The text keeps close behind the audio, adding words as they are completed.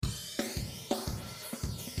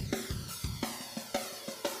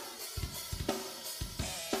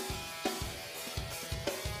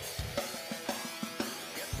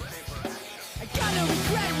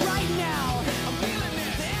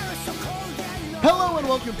and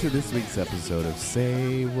welcome to this week's episode of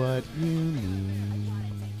Say What You Mean.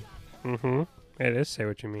 Mm-hmm. It is Say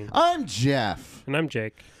What You Mean. I'm Jeff. And I'm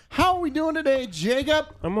Jake. How are we doing today, Jacob?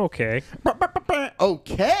 I'm okay.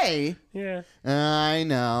 Okay. Yeah. I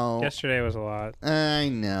know. Yesterday was a lot. I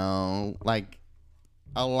know. Like,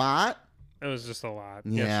 a lot? It was just a lot.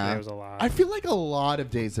 Yeah. Yesterday was a lot. I feel like a lot of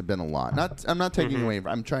days have been a lot. I'm not taking away.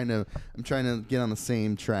 I'm trying to get on the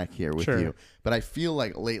same track here with you. But I feel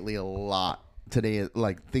like lately a lot. Today's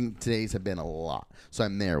have been a lot. So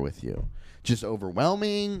I'm there with you. Just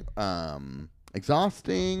overwhelming,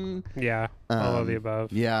 exhausting. Yeah. All of the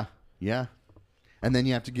above. Yeah. Yeah. And then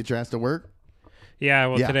you have to get your ass to work. Yeah.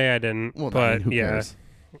 Well, Yeah. today I didn't. Well, but I mean, who yeah. cares?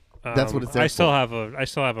 That's what it's there I still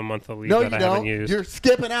for. have a month of leave No, that you I don't. haven't used. You're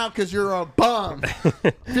skipping out because you're a bum.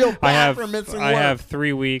 Feel bad for missing work. I have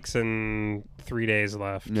 3 weeks and 3 days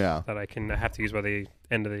left. Yeah. That I have to use by the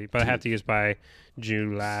end of the. But I have to use by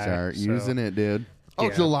July. Start using it, dude. Oh,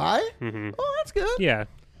 Yeah. July? Mm-hmm. Oh, that's good. Yeah.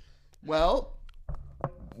 Well,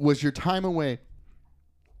 was your time away?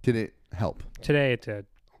 Did it help? Today it did.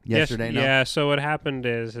 Yesterday, no? Yeah. So what happened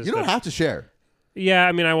is You don't have to share. Yeah,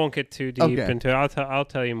 I mean, I won't get too deep Okay. into it. I'll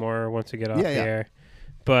tell you more once we get off Yeah, the yeah. air.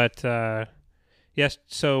 But yes,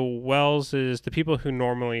 so Wells is the people who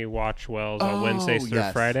normally watch Wells on Wednesdays through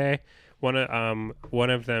yes. Friday. One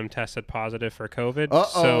of them tested positive for COVID, Uh-oh.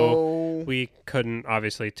 so we couldn't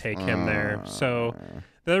obviously take him there. So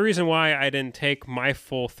the reason why I didn't take my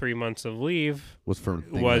full 3 months of leave Was for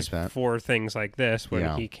things was like that. for things like this when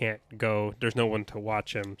Yeah. he can't go. There's no one to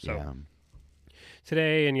watch him. So Yeah.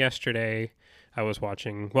 today and yesterday.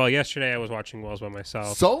 Yesterday I was watching Wells by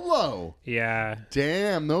myself. Solo. Yeah.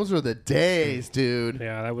 Damn, those were the days, dude.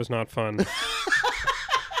 Yeah, that was not fun.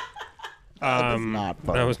 That was not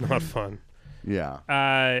fun. That was not fun. Yeah.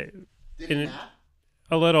 A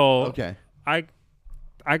little. Okay.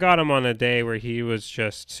 I got him on a day where he was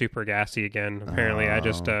just super gassy again. Apparently,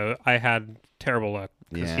 I had terrible luck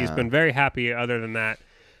because he's Yeah. been very happy. Other than that,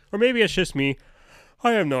 or maybe it's just me.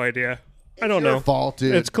 I have no idea. I don't Your know. fault,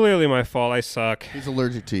 dude. It's clearly my fault. I suck. He's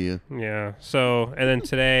allergic to you. Yeah. So, and then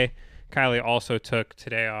today, Kylie also took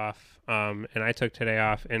today off, and I took today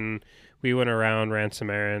off, and we went around, ran some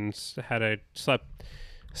errands, slept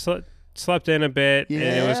in a bit, and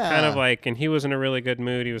it was kind of Yeah. like, and he was in a really good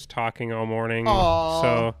mood. He was talking all morning. Aw,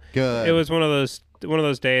 So good. it was one of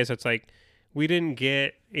those days. It's like we didn't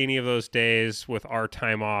get any of those days with our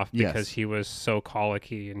time off Yes. because he was so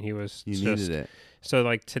colicky, and he was You just needed it. so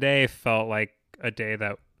like today felt like a day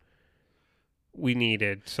that we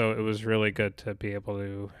needed. So it was really good to be able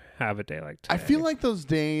to have a day like today. I feel like those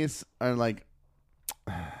days are like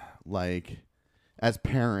as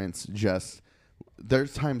parents, just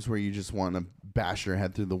there's times where you just want to bash your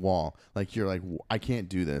head through the wall. Like you're like, I can't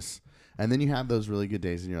do this. And then you have those really good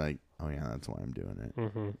days and you're like, oh yeah, that's why I'm doing it.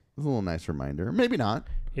 Mm-hmm. It's a little nice reminder. Maybe not.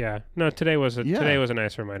 Yeah. No, today was a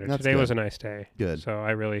nice reminder. That's Today good. was a nice day. Good. So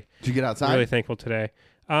I really Did you get outside? really thankful today.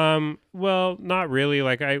 Well, not really.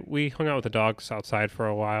 Like we hung out with the dogs outside for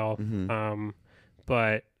a while. Mm-hmm.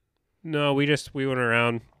 But no, we went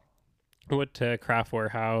around. Went to Craft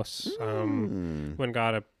Warehouse. Went and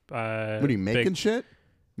got a What are you making shit?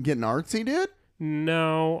 Getting artsy, dude?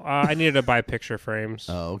 No, I needed to buy picture frames.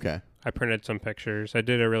 Oh, okay. I printed some pictures. I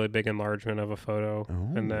did a really big enlargement of a photo,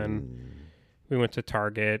 and then we went to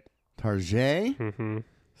Target. Target? Mm-hmm.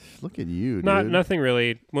 Look at you, dude. Nothing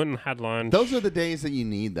really. Went and had lunch. Those are the days that you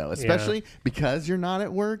need, though, especially because you're not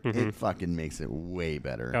at work. It fucking makes it way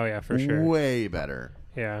better. Oh yeah, for sure. Way better.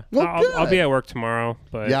 Yeah. Well, I'll be good. at work tomorrow,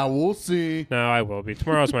 but Yeah, we'll see. no, I will be.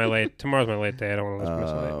 Tomorrow's my late day. I don't want to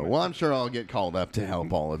miss my late. Well, I'm sure I'll get called up to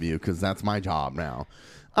help all of you because that's my job now.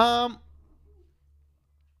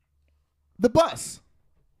 The bus.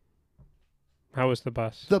 How was the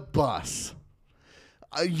bus? The bus.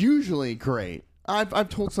 Usually great. I've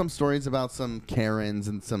told some stories about some Karens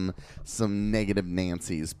and some negative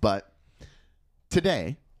Nancys, but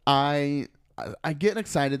today I get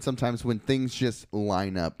excited sometimes when things just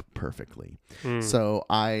line up perfectly. So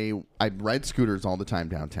I ride scooters all the time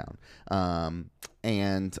downtown.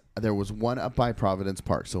 And there was one up by Providence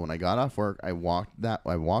Park. So when I got off work, I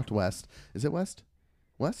walked west. Is it west?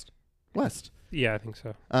 West? Yeah, I think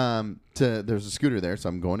so. There's a scooter there, so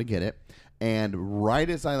I'm going to get it. And right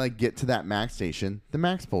as I get to that Max station, the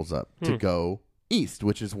Max pulls up to go east,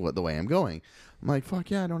 which is the way I'm going. I'm like, fuck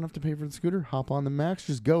yeah, I don't have to pay for the scooter. Hop on the Max,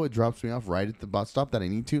 just go. It drops me off right at the bus stop that I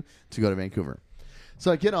need to go to Vancouver.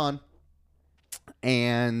 So I get on,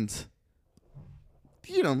 and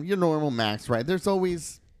your normal Max, right? There's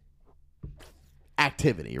always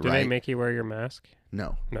activity, Do right? they make you wear your mask?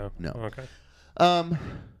 No. No. No. Oh, okay.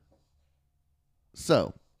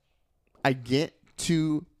 So I get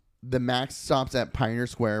to the Max stops at Pioneer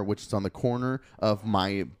Square, which is on the corner of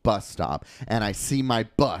my bus stop, and I see my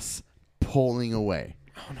bus pulling away.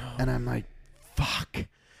 Oh, no. And I'm like, fuck.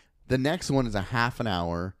 The next one is a half an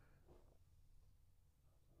hour.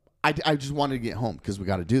 I just wanted to get home because we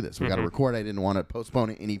got to do this. We got to record. I didn't want to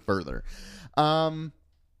postpone it any further. So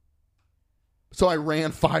I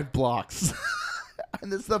ran 5 blocks.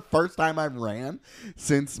 And this is the first time I've ran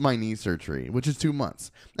since my knee surgery, which is 2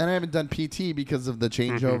 months. And I haven't done PT because of the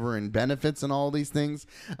changeover and benefits and all these things.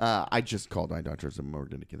 I just called my doctors and we're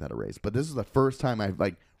going to get that erased. But this is the first time I've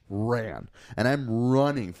ran, and I'm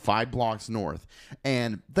running 5 blocks north.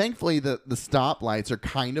 And thankfully the stoplights are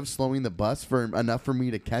kind of slowing the bus for enough for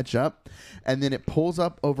me to catch up. And then it pulls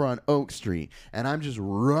up over on Oak Street, and I'm just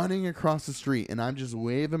running across the street, and I'm just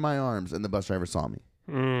waving my arms, and the bus driver saw me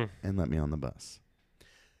and let me on the bus.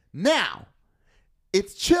 Now,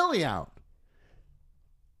 it's chilly out.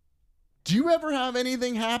 Do you ever have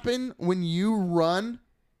anything happen when you run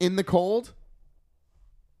in the cold?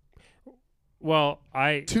 Well,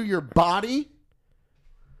 to your body?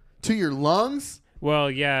 To your lungs?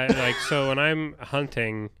 Well, yeah, so when I'm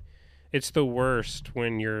hunting, it's the worst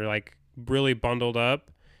when you're really bundled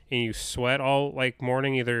up and you sweat all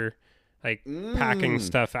morning, either packing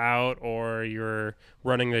stuff out or you're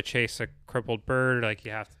running to chase a crippled bird,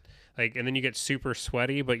 you have and then you get super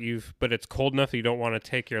sweaty, but it's cold enough that you don't want to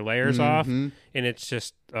take your layers off, and it's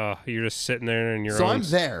just you're just sitting there and So I'm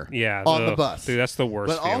there, on the bus, dude. That's the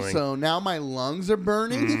worst. But feeling. Also now my lungs are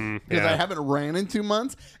burning because I haven't ran in 2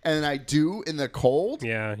 months, and I do in the cold.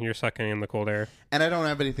 Yeah, you're sucking in the cold air, and I don't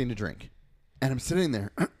have anything to drink, and I'm sitting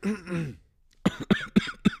there.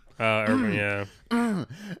 Yeah.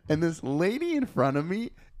 And this lady in front of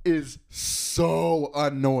me is so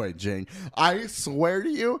annoyed, Jing. I swear to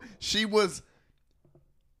you, she was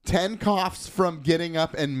 10 coughs from getting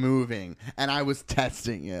up and moving, and I was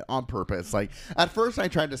testing it on purpose. At first I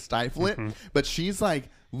tried to stifle it, but she's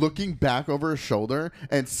looking back over her shoulder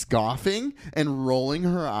and scoffing and rolling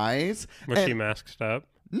her eyes. Was she masked up?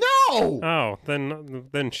 No! Oh,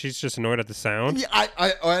 then she's just annoyed at the sound? Yeah,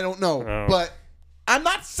 I don't know, but I'm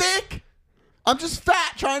not sick. I'm just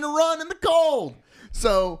fat trying to run in the cold.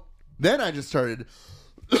 So then I just started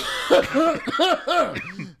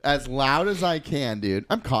as loud as I can, dude.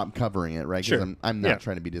 I'm covering it, right? Because I'm not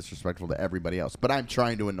trying to be disrespectful to everybody else, but I'm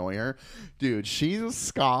trying to annoy her. Dude, she was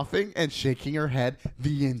scoffing and shaking her head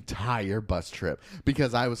the entire bus trip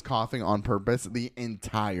because I was coughing on purpose the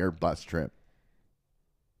entire bus trip.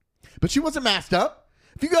 But she wasn't masked up.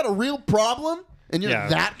 If you got a real problem and you're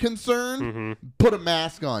that concerned, put a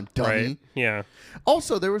mask on, dummy. Right. Yeah.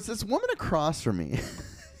 Also, there was this woman across from me.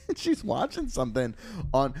 She's watching something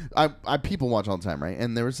on. I people watch all the time, right?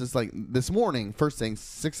 And there was this morning, first thing,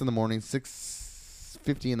 6 in the morning,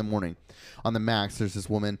 6:50 in the morning, on the Max. There's this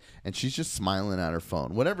woman, and she's just smiling at her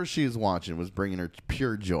phone. Whatever she was watching was bringing her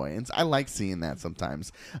pure joy, and I like seeing that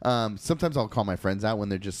sometimes. Sometimes I'll call my friends out when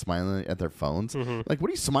they're just smiling at their phones. What are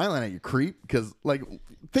you smiling at, you creep? Because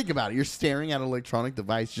think about it. You're staring at an electronic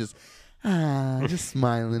device, just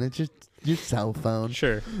smiling at your cell phone.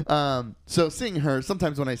 Sure. So seeing her,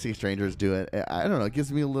 sometimes when I see strangers do it, I don't know, it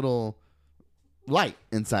gives me a little light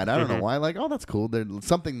inside. I don't know why. That's cool.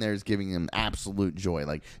 Something there's giving them absolute joy,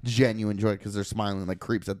 genuine joy, because they're smiling like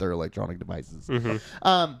creeps at their electronic devices.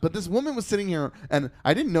 But this woman was sitting here, and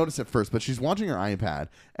I didn't notice at first, but she's watching her iPad,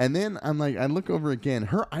 and then I look over again.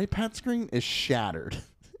 Her iPad screen is shattered.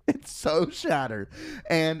 It's so shattered,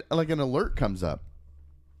 and an alert comes up.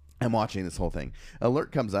 I'm watching this whole thing.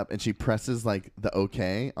 Alert comes up, and she presses the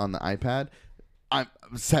OK on the iPad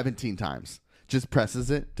 17 times. Just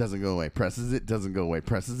presses it, doesn't go away. Presses it, doesn't go away.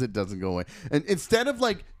 Presses it, doesn't go away. And instead of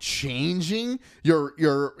changing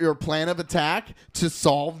your plan of attack to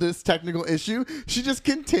solve this technical issue, she just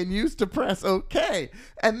continues to press OK.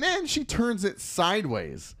 And then she turns it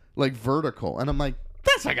sideways, vertical. And I'm like,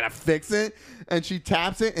 that's not gonna fix it. And she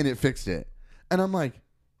taps it, and it fixed it. And I'm like,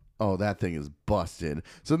 oh, that thing is busted.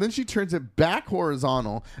 So then she turns it back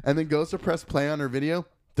horizontal and then goes to press play on her video.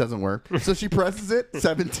 Doesn't work. So she presses it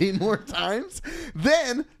 17 more times,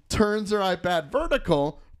 then turns her iPad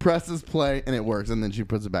vertical, presses play, and it works. And then she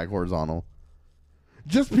puts it back horizontal.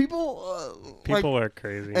 Just people are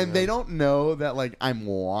crazy. And they don't know that I'm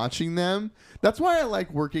watching them. That's why I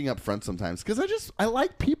like working up front sometimes, because I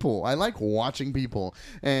like people. I like watching people.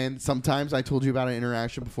 And sometimes I told you about an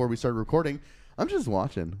interaction before we started recording. I'm just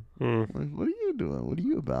watching. What are you doing? What are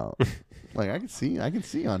you about? I can see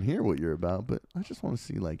on here what you're about, but I just want to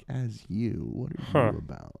see as you, what are you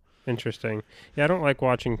about? Interesting. Yeah, I don't like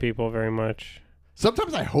watching people very much.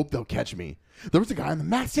 Sometimes I hope they'll catch me. There was a guy on the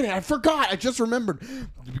Max today. I forgot. I just remembered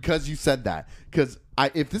because you said that. Because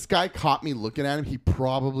if this guy caught me looking at him, he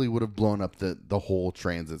probably would have blown up the whole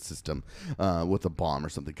transit system with a bomb or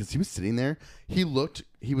something. Because he was sitting there. He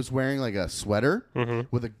was wearing like a sweater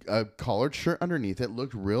with a collared shirt underneath it.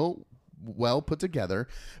 Looked real well put together.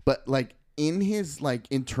 But like in his like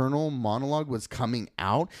internal monologue was coming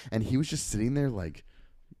out. And he was just sitting there like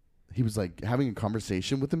he was like having a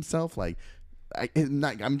conversation with himself. Like,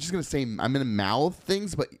 I'm just going to say I'm going to mouth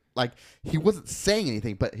things, but like he wasn't saying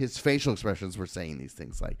anything, but his facial expressions were saying these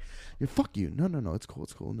things like, yeah, fuck you. No, it's cool.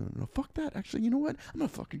 It's cool. No, fuck that. Actually, you know what? I'm going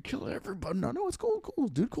to fucking kill everybody. No, it's cool,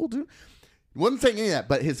 dude. Cool, dude. He wasn't saying any of that,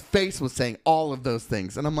 but his face was saying all of those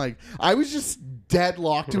things. And I'm like, I was just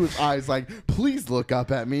deadlocked to his eyes like, please look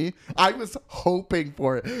up at me. I was hoping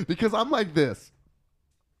for it because I'm like this.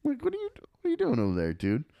 Like, what are you doing over there,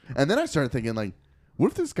 dude? And then I started thinking like, what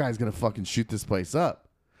if this guy's going to fucking shoot this place up?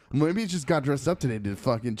 Maybe he just got dressed up today to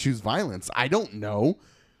fucking choose violence. I don't know.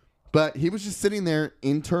 But he was just sitting there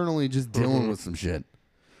internally just dealing with some shit.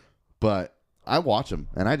 But I watch him,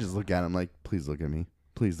 and I just look at him like, please look at me.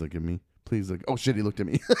 Please look at me. Please look. Oh, shit, he looked at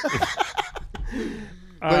me.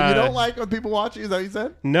 But you don't like when people watch you? Is that what you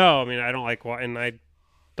said? No, I mean, I don't like and I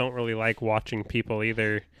don't really like watching people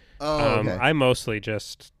either. Oh, okay. I mostly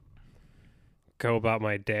just go about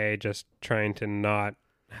my day just trying to not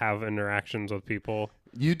have interactions with people.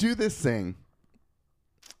 You do this thing,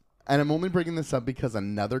 and I'm only bringing this up because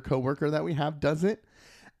another coworker that we have does it,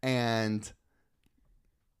 and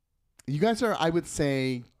you guys are, I would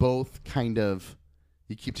say, both kind of,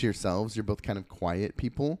 you keep to yourselves. You're both kind of quiet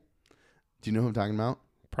people. Do you know who I'm talking about?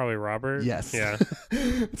 Probably Robert. Yes. Yeah.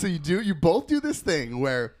 So you both do this thing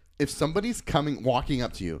where if somebody's walking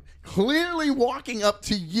up to you, clearly walking up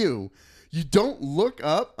to you, you don't look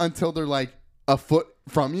up until they're like a foot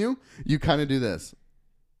from you. You kind of do this.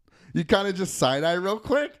 You kind of just side eye real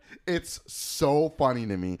quick. It's so funny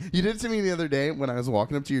to me. You did it to me the other day when I was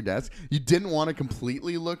walking up to your desk. You didn't want to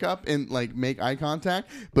completely look up and like make eye contact,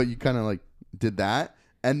 but you kind of like did that.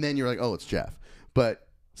 And then you're like, oh, it's Jeff. But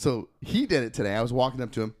so he did it today. I was walking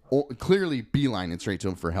up to him, clearly beelining straight to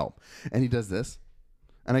him for help. And he does this.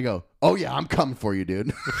 And I go, oh, yeah, I'm coming for you,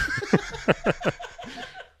 dude.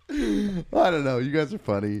 I don't know. You guys are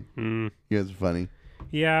funny. You guys are funny.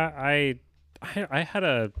 Yeah, I had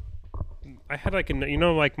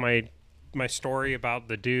like my story about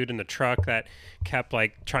the dude in the truck that kept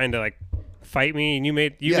like trying to like fight me, and you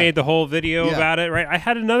made the whole video about it, right? I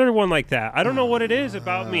had another one like that. I don't know what it is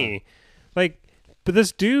about me, like, but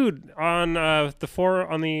this dude on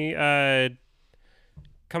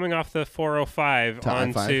coming off the 405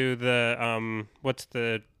 onto the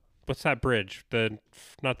what's that bridge?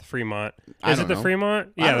 Not the Fremont. Is it the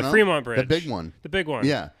Fremont? Yeah, the Fremont Bridge. The big one. The big one.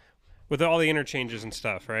 Yeah. With all the interchanges and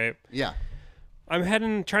stuff, right? Yeah.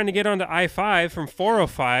 I'm trying to get onto I-5 from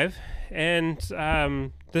 405, and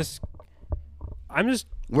I'm just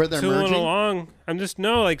where they're tooling merging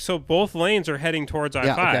along. So both lanes are heading towards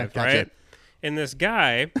I-5, okay, gotcha. right? And this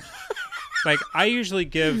guy, like, I usually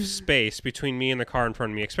give space between me and the car in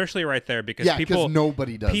front of me, especially right there, because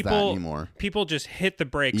nobody does that anymore. People just hit the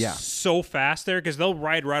brakes so fast there because they'll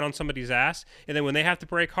ride right on somebody's ass, and then when they have to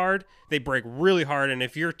brake hard, they brake really hard, and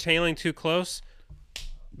if you're tailing too close,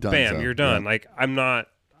 bam, you're done. Yep. Like,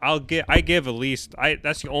 I give at least,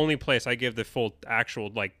 that's the only place I give the full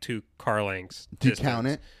actual, like, 2 car lengths. Do you count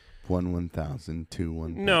it? 1,000, 2,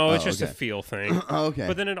 1,000. No, it's just a feel thing. Okay.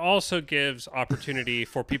 But then it also gives opportunity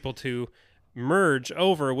for people to merge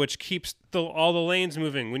over, which keeps all the lanes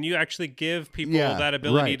moving. When you actually give people that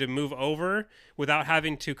ability to move over without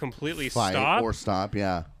having to completely stop,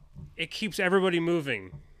 it keeps everybody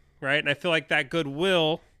moving, right? And I feel like that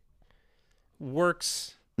goodwill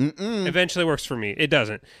works. Eventually works for me. It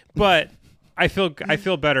doesn't, but I feel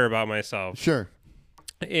better about myself. Sure.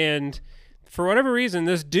 And for whatever reason,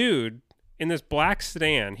 this dude in this black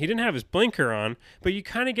sedan, he didn't have his blinker on, but you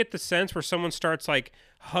kind of get the sense where someone starts like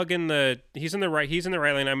hugging he's in the right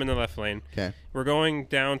lane, I'm in the left lane. Okay. We're going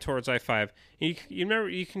down towards I-5.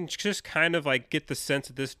 You can just kind of like get the sense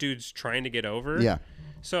that this dude's trying to get over. Yeah.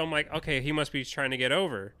 So I'm like, okay, he must be trying to get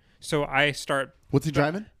over. So I start. What's he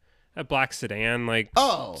driving? A black sedan, like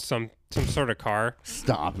some sort of car.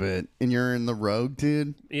 Stop it! And you're in the road,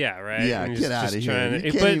 dude. Yeah, right. Yeah, get out of here.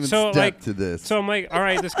 You can't even step like, to this. So I'm like, all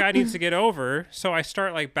right, this guy needs to get over. So I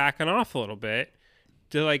start like backing off a little bit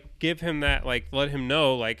to like give him that, like let him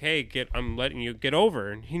know, like, hey, I'm letting you get over,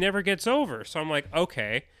 and he never gets over. So I'm like,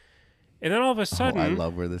 okay. And then all of a sudden, I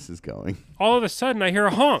love where this is going. All of a sudden, I hear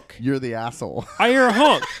a honk. You're the asshole. I hear a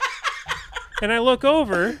honk, and I look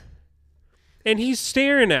over. And he's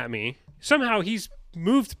staring at me, somehow he's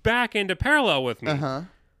moved back into parallel with me. Uh-huh.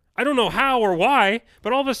 I don't know how or why,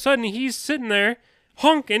 but all of a sudden he's sitting there,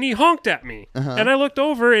 and he honked at me. And I looked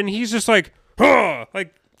over, and he's just like, huh,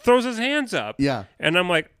 like throws his hands up. Yeah. And I'm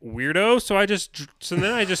like, weirdo. So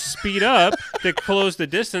then I just speed up to close the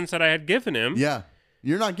distance that I had given him. Yeah.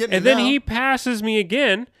 You're not getting And it then now. he passes me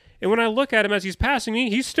again. And when I look at him as he's passing me,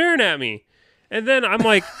 he's staring at me. And then I'm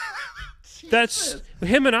like, that's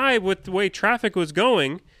him and I, with the way traffic was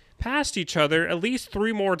going, passed each other at least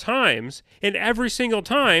 3 more times. And every single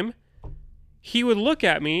time, he would look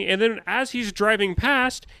at me. And then as he's driving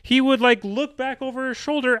past, he would like look back over his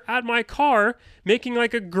shoulder at my car, making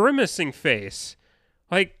like a grimacing face.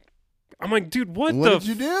 Like, I'm like, dude, what the did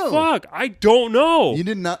you do? fuck? I don't know. You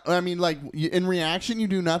did not. I mean, like in reaction, you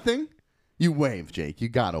do nothing. You wave, Jake. You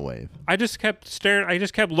gotta wave. I just kept staring. I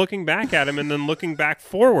just kept looking back at him and then looking back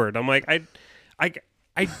forward. I'm like, I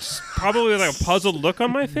just probably like a puzzled look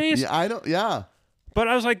on my face. Yeah, I don't. Yeah, But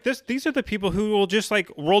I was like, these are the people who will just like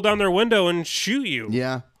roll down their window and shoot you.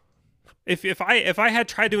 yeah. If I had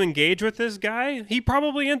tried to engage with this guy, he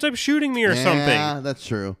probably ends up shooting me or something. Yeah, that's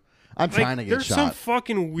true. I'm Like, trying to get there's shot. some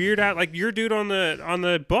fucking weird like your dude on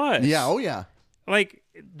the bus. Yeah. Oh yeah. Like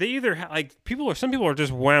they either some people are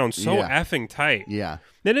just wound so Yeah. effing tight. Yeah.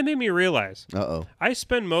 Then it made me realize Uh-oh. I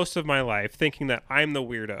spend most of my life thinking that I'm the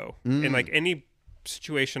weirdo in like any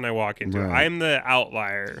situation I walk into. Right. I'm the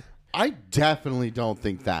outlier. I definitely don't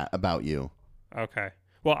think that about you. Okay.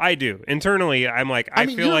 Well, I do. Internally, I'm like, I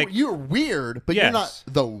mean, feel like you're weird, but you're Yes. not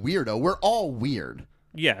the weirdo. We're all weird.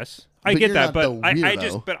 yes, I But get you're that, not but the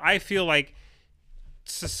weirdo. I feel like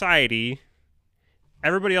society,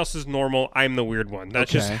 everybody else is normal. I'm the weird one.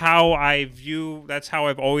 That's just Okay. how I view. That's how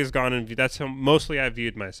I've always gone and that's how mostly I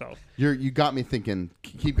viewed myself. You got me thinking.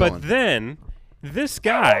 Keep going. But then this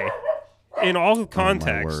guy, in all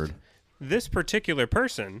context, word. this particular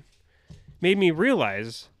person made me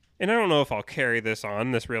realize, and I don't know if I'll carry this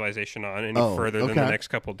realization on any Oh, further than okay. the next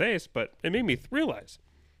couple days, but it made me realize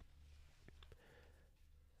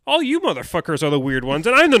all you motherfuckers are the weird ones,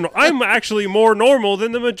 and I'm actually more normal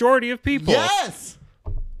than the majority of people. Yes.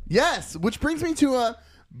 Yes. Which brings me to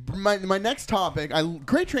my next topic.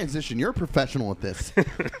 Great transition. You're a professional at this.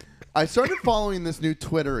 I started following this new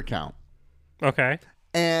Twitter account. Okay.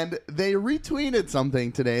 And they retweeted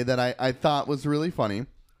something today that I thought was really funny.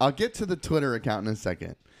 I'll get to the Twitter account in a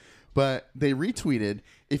second. But they retweeted,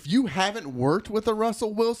 if you haven't worked with a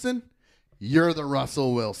Russell Wilson, you're the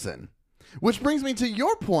Russell Wilson. Which brings me to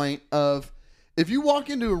your point of, if you walk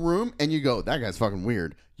into a room and you go, that guy's fucking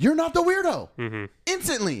weird, you're not the weirdo. Mm-hmm.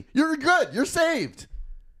 Instantly. You're good. You're saved.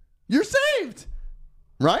 You're saved.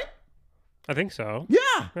 Right? I think so.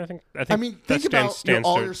 Yeah. I mean, that think about stands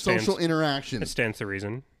all to- your social It interactions. stands to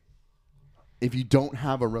reason. If you don't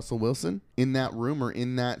have a Russell Wilson in that room or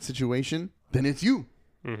in that situation, then it's you.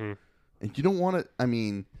 Mm-hmm. And you don't want to, I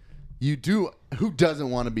mean, you do. Who doesn't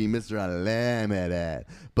want to be Mr. Unlimited?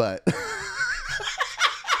 But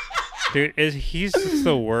Dude, he's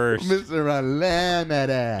the worst. Mr.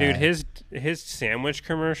 Unlimited. Dude, his sandwich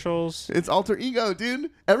commercials, it's alter ego,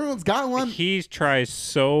 dude. Everyone's got one. he tries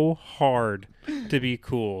so hard to be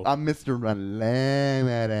cool. I'm Mr.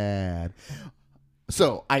 Unlimited.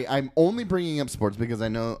 So I'm only bringing up sports because I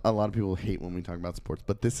know a lot of people hate when we talk about sports,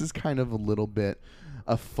 but this is kind of a little bit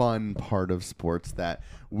a fun part of sports that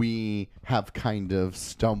we have kind of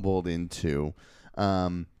stumbled into.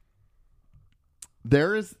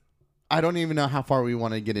 There is, I don't even know how far we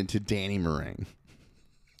want to get into Danny Meringue.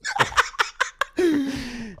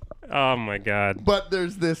 Oh my god. But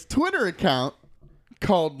there's this Twitter account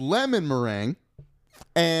called Lemon Meringue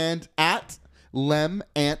and at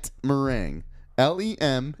Lemant Meringue.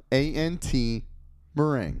 Lemant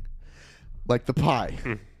meringue, like the pie.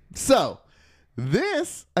 So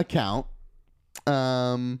this account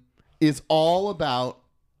is all about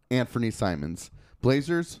Anthony Simons.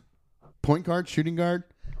 Blazers, point guard, shooting guard,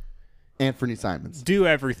 Anthony Simons. Do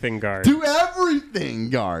everything, guard. Do everything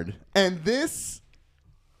guard. And this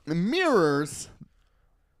mirrors,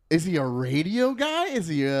 is he a radio guy? Is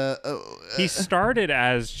he He started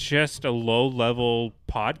as just a low-level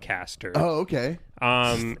podcaster. Oh, okay.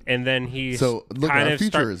 And then he So, look, kind our of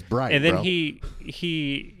future is bright, And then bro. he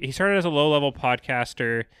started as a low-level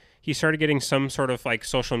podcaster. He started getting some sort of like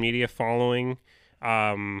social media following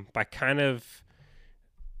by kind of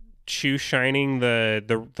shoe shining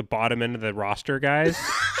the bottom end of the roster guys.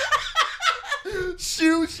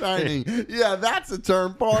 Shoe shining. Yeah, that's a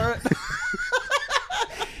term for it.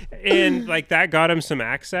 And like that got him some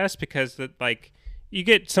access because that, like, you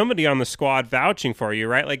get somebody on the squad vouching for you,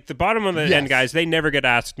 right? Like the bottom of the Yes. end guys, they never get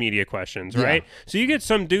asked media questions, right? So you get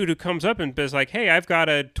some dude who comes up and is like, "Hey, I've got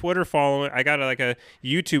a Twitter following, I got a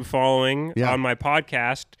YouTube following on my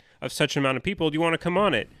podcast of such amount of people. Do you want to come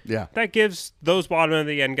on it?" Yeah. That gives those bottom of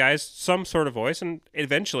the end guys some sort of voice, and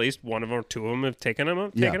eventually one of them or two of them have taken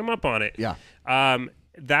them up on it. Yeah.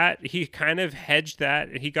 That he kind of hedged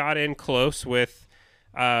that. He got in close with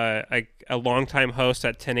a longtime host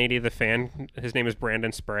at 1080 The Fan. His name is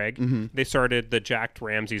Brandon Sprague. Mm-hmm. They started the Jacked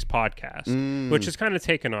Ramsey's podcast, which has kind of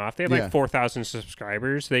taken off. They have like 4,000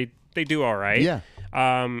 subscribers. They do all right. Yeah.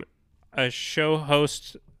 A show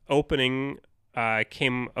host opening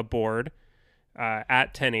came aboard at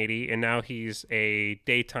 1080, and now he's a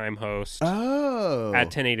daytime host Oh. at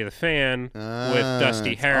 1080 The Fan with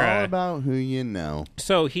Dusty It's Hara. all about who you know.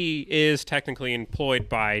 So he is technically employed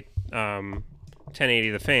by 1080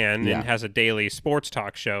 The Fan and has a daily sports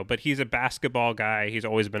talk show, but he's a basketball guy. He's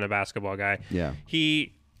always been a basketball guy. Yeah.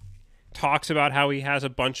 He talks about how he has a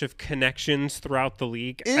bunch of connections throughout the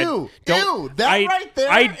league. Ew, right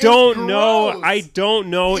there I is don't know. gross. I don't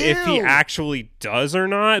know if he Ew. actually does or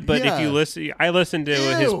not, but if you Yeah. listen, I listened to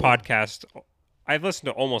his Ew. podcast. I've listened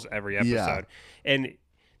to almost every episode, and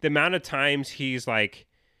the amount of times he's like,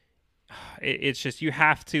 it's just you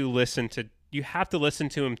have to listen to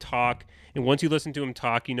him talk. And once you listen to him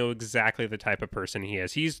talk, you know exactly the type of person he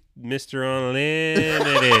is. He's Mr.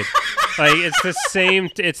 Unlimited. Like it's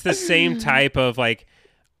the same type of like.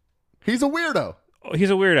 He's a weirdo. He's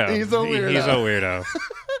a weirdo. He's a weirdo. He's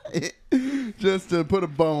a weirdo. Just to put a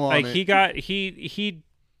bow on Like it.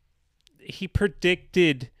 he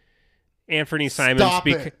predicted Anthony Simons. Stop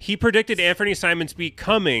it. He predicted Anthony Simons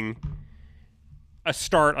becoming a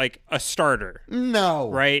starter. No.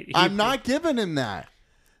 Right? I'm not giving him that.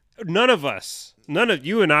 None of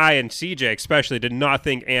you and I and CJ especially did not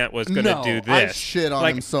think Ant was going to do this. I shit on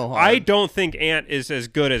him so hard. I don't think Ant is as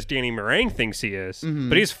good as Danny Meringue thinks he is,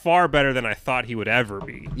 but he's far better than I thought he would ever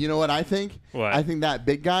be. You know what I think? What? I think that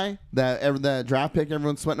big guy, that draft pick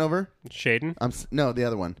everyone's sweating over. Shaden? No, the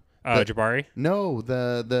other one. Jabari? No,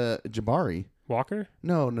 the Jabari. Walker?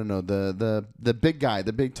 No. The big guy,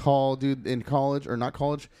 the big tall dude in college or not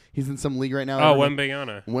college. He's in some league right now. Oh,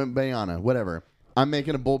 Wembanyama. Wembanyama, whatever. I'm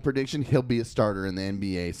making a bold prediction. He'll be a starter in the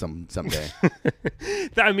NBA someday.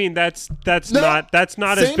 I mean, that's No, not as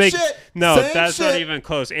same big. shit. No, Same that's not shit. even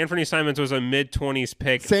close. Anthony Simons was a mid-20s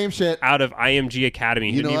pick Same shit. out of IMG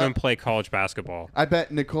Academy. He You know didn't even what? play college basketball. I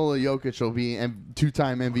bet Nikola Jokic will be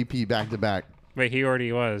two-time MVP back-to-back. But he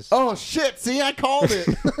already was. Oh, shit. See, I called it.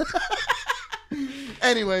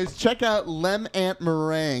 Anyways, check out Lem Ant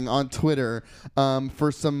Meringue on Twitter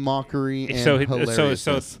for some mockery and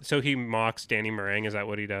hilarious. So he mocks Danny Meringue. Is that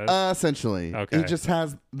what he does? Essentially. Okay. He just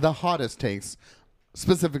has the hottest takes,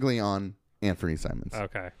 specifically on Anthony Simons.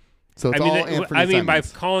 Okay. So it's all Anthony I mean, by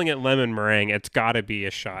Simons. calling it lemon meringue, it's got to be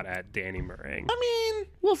a shot at Danny Meringue. I mean,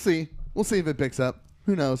 we'll see. We'll see if it picks up.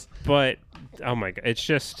 Who knows? But oh my god, it's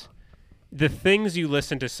just the things you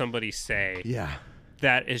listen to somebody say Yeah.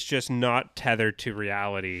 that is just not tethered to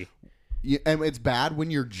reality. And it's bad when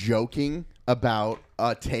you're joking about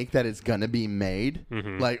a take that is going to be made.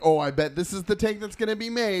 Like, oh, I bet this is the take that's going to be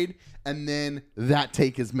made. And then that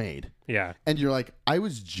take is made. Yeah. And you're like, I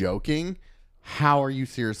was joking. How are you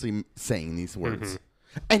seriously saying these words?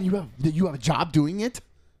 And you have a job doing it?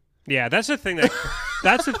 Yeah, that's the thing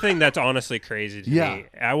that's honestly crazy to Yeah. me.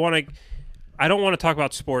 I don't want to talk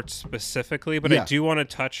about sports specifically, but Yeah. I do want to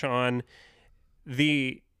touch on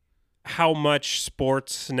how much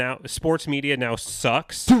sports media now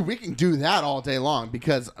sucks. Dude, we can do that all day long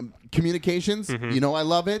because communications, you know I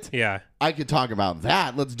love it. Yeah. I could talk about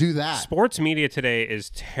that. Let's do that. Sports media today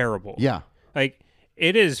is terrible. Yeah. Like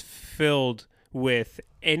it is filled with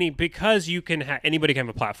because you can anybody can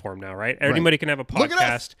have a platform now, right? Anybody can have a Look at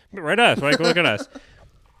podcast. Right us. Like look at us.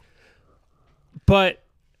 But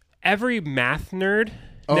every math nerd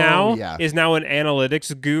now is now an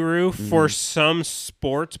analytics guru for some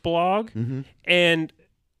sports blog. And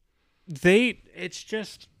it's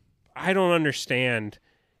just I don't understand.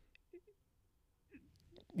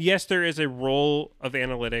 Yes, there is a role of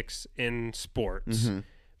analytics in sports.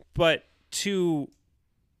 But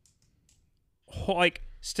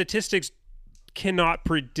statistics cannot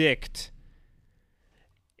predict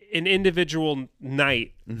an individual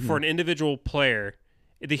night for an individual player,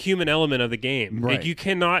 the human element of the game. Right. Like, you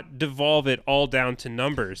cannot devolve it all down to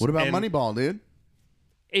numbers. What about And Moneyball, dude?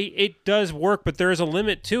 it does work, but there is a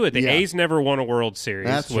limit to it. The Yeah. A's never won a World Series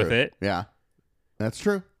That's with true. it. Yeah. That's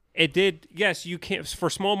true. It did. Yes, you can't for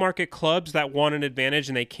small market clubs that want an advantage,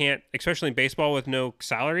 and they can't, especially in baseball with no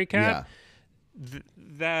salary cap.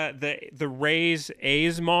 the Rays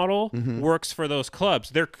A's model works for those clubs.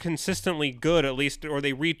 They're consistently good, at least, or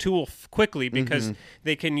they retool quickly because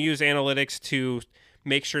they can use analytics to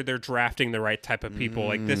make sure they're drafting the right type of people.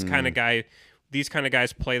 Like this kind of guy, these kind of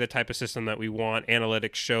guys play the type of system that we want.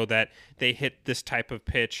 Analytics show that they hit this type of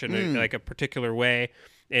pitch in like a particular way,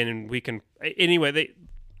 and we can anyway.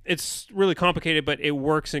 It's really complicated, but it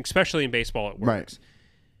works, and especially in baseball, it works. Right.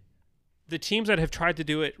 The teams that have tried to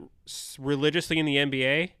do it religiously in the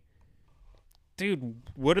NBA, dude,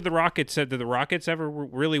 what did the Rockets said? Did the Rockets ever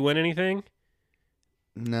really win anything?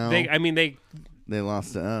 No. They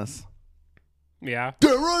lost to us. Yeah.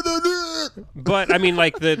 But I mean,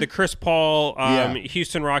 like the Chris Paul,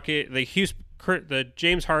 Houston Rocket, the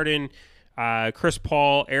James Harden, Chris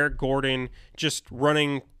Paul, Eric Gordon, just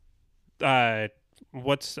running.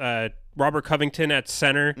 Robert Covington at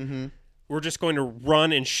center. We're just going to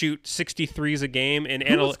run and shoot 63s a game. And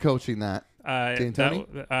who was coaching that?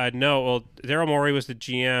 D'Antoni? No. Well, Daryl Morey was the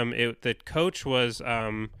GM. The coach was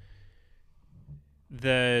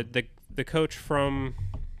the coach from.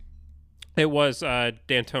 It was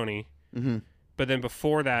D'Antoni. But then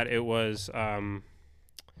before that, it was the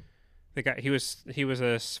guy. He was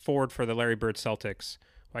a forward for the Larry Bird Celtics.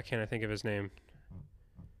 Why can't I think of his name?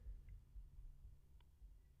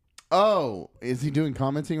 Oh, is he doing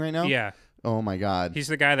commenting right now? Yeah. Oh my God. He's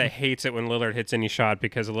the guy that hates it when Lillard hits any shot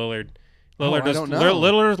because Lillard I don't know.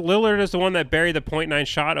 Lillard is the one that buried the .9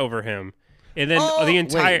 shot over him. And then the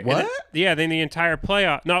entire what? Then the entire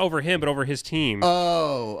playoff, not over him but over his team.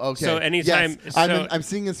 Oh, okay. So anytime I'm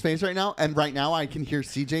seeing his face right now, and right now I can hear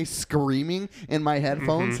CJ screaming in my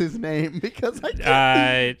headphones his name because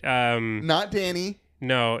I can't. Not Danny.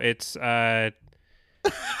 No, it's oh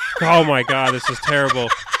my God, this is terrible.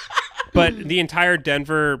 But the entire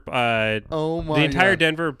Denver,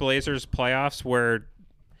 Denver Blazers playoffs, where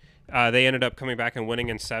they ended up coming back and winning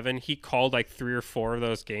in 7. He called like 3 or 4 of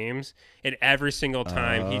those games, and every single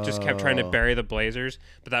time he just kept trying to bury the Blazers.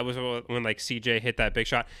 But that was when like CJ hit that big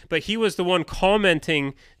shot. But he was the one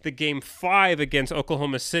commenting the game 5 against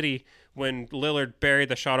Oklahoma City when Lillard buried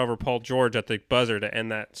the shot over Paul George at the buzzer to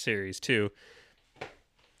end that series too.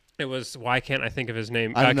 It was, why can't I think of his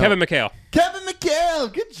name? Kevin McHale. Kevin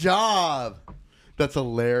McHale, good job. That's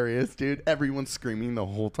hilarious, dude. Everyone's screaming the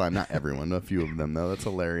whole time. Not everyone, a few of them though. That's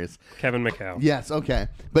hilarious. Kevin McHale. Yes, okay.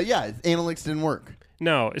 But yeah, analytics didn't work.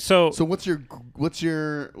 No, so what's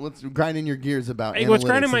grinding your gears about? What's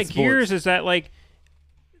grinding my gears is that like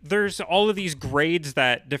there's all of these grades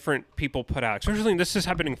that different people put out. Especially this is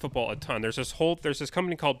happening in football a ton. There's this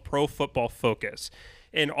company called Pro Football Focus.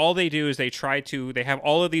 And all they do is they have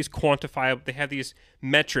all of these quantifiable, they have these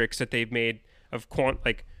metrics that they've made of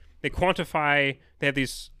quantifiable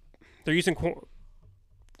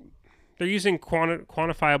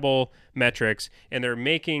metrics, and they're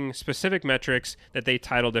making specific metrics that they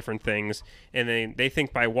title different things. And they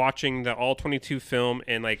think by watching the all 22 film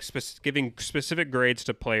and like giving specific grades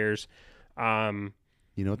to players. You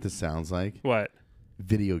know what this sounds like? What?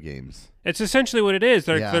 Video games. It's essentially what it is.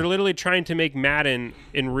 They're literally trying to make Madden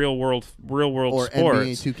in real world or sports.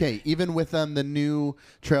 NBA 2K. Even with the new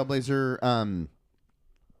Trailblazer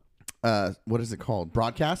what is it called?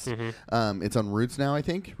 Broadcast. It's on Roots now, I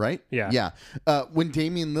think, right? Yeah. When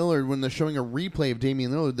Damian Lillard, when they're showing a replay of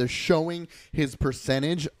Damian Lillard, they're showing his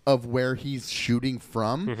percentage of where he's shooting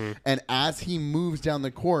from, and as he moves down the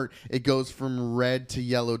court, it goes from red to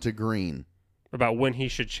yellow to green. About when he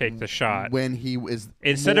should take the shot. When he is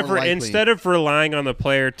instead of relying on the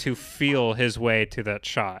player to feel his way to that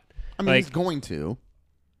shot. I mean, he's going to.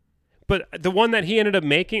 But the one that he ended up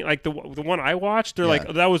making, like the one I watched, they're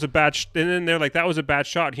like, that was a bad and then they're like, that was a bad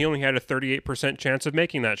shot. He only had a 38% chance of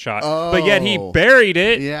making that shot. But yet he buried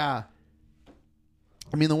it. Yeah.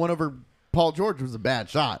 I mean, the one over Paul George was a bad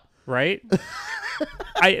shot. Right?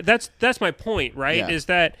 That's my point, right? Yeah. Is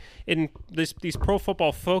that in these Pro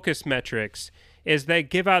Football Focus metrics is they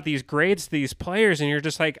give out these grades to these players, and you're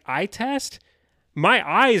just like, eye test? My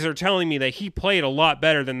eyes are telling me that he played a lot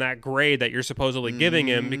better than that grade that you're supposedly giving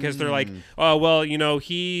him, because they're like, oh, well,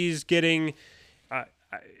 he's getting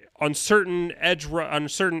on certain edge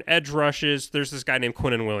rushes. There's this guy named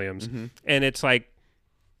Quinnen Williams, and it's like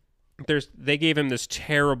they gave him this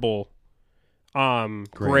terrible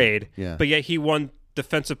grade, but yet he won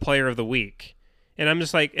Defensive Player of the Week. And I'm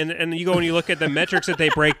just like, and you go and you look at the metrics that they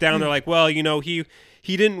break down. They're like, well, he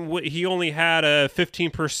only had a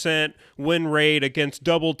 15% win rate against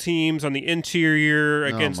double teams on the interior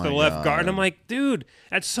against the left guard. And I'm like, dude,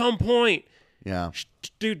 at some point,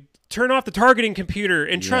 dude, turn off the targeting computer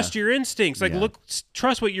and trust your instincts. Like,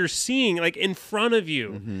 trust what you're seeing, like in front of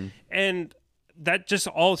you. And that just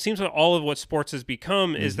all seems like all of what sports has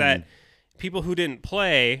become is that people who didn't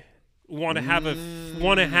play want to have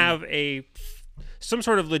some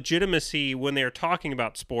sort of legitimacy when they're talking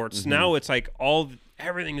about sports. Now it's like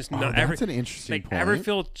everything is not. That's an interesting point.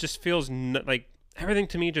 Everything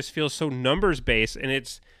to me just feels so numbers based, and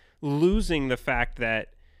it's losing the fact that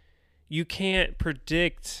you can't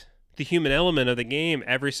predict the human element of the game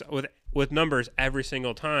with numbers every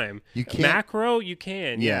single time. You can't. Macro, you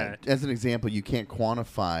can. Yeah. As an example, you can't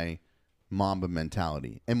quantify Mamba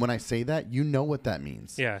mentality. And when I say that, you know what that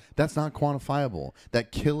means. Yeah. That's not quantifiable.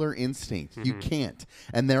 That killer instinct, you can't.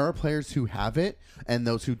 And there are players who have it and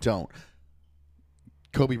those who don't.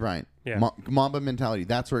 Kobe Bryant, Mamba mentality,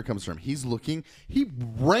 that's where it comes from. He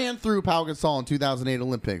ran through Pau Gasol in 2008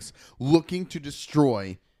 Olympics looking to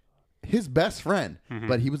destroy his best friend,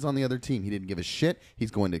 but he was on the other team. He didn't give a shit.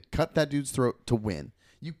 He's going to cut that dude's throat to win.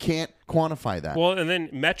 You can't quantify that. Well, and then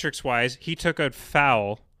metrics-wise, he took a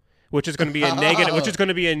foul, which is going to be a negative, which is going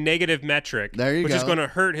to be a negative metric, which is going to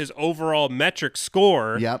hurt his overall metric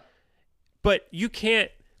score. Yep. But you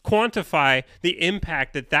can't quantify the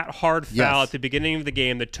impact that hard foul at the beginning of the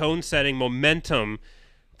game, the tone-setting momentum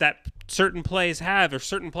that certain plays have or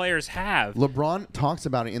certain players have. LeBron talks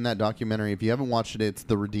about it in that documentary. If you haven't watched it, it's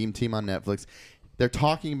The Redeem Team on Netflix. They're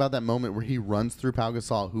talking about that moment where he runs through Pau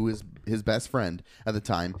Gasol, who is his best friend at the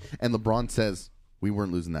time, and LeBron says, we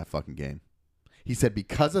weren't losing that fucking game. He said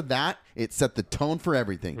because of that, it set the tone for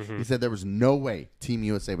everything. He said there was no way Team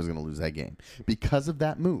USA was going to lose that game because of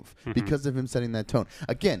that move, because of him setting that tone.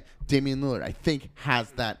 Again, Damian Lillard, I think, has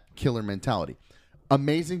that killer mentality.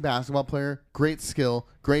 Amazing basketball player, great skill,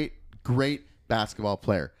 great basketball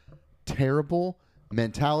player. Terrible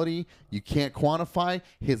mentality. You can't quantify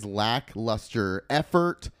his lackluster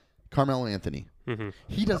effort. Carmelo Anthony.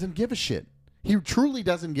 He doesn't give a shit. He truly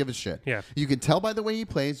doesn't give a shit. Yeah. You can tell by the way he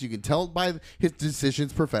plays. You can tell by his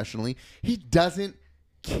decisions professionally. He doesn't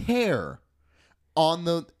care on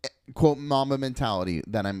the, quote, Mamba mentality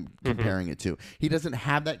that I'm comparing it to. He doesn't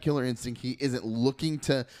have that killer instinct. He isn't looking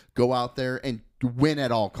to go out there and win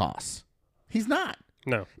at all costs. He's not.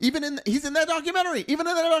 No. He's in that documentary. Even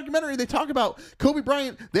in that documentary, they talk about Kobe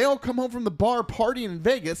Bryant. They all come home from the bar partying in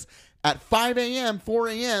Vegas at 5 a.m., 4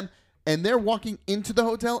 a.m., and they're walking into the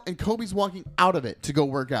hotel, and Kobe's walking out of it to go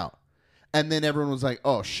work out. And then everyone was like,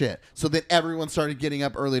 oh, shit. So then everyone started getting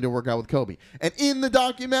up early to work out with Kobe. And in the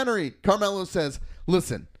documentary, Carmelo says,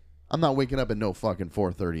 listen, I'm not waking up at no fucking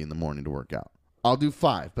 4:30 in the morning to work out. I'll do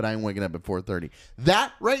 5, but I ain't waking up at 4:30.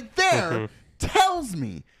 That right there tells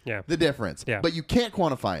me the difference. Yeah. But you can't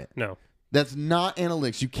quantify it. No. That's not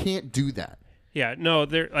analytics. You can't do that. Yeah, no,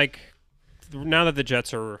 they're like, now that the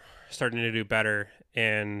Jets are starting to do better,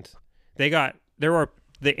 and the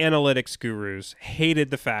analytics gurus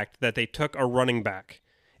hated the fact that they took a running back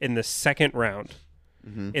in the second round,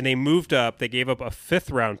 and they moved up. They gave up a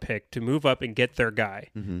 5th round pick to move up and get their guy.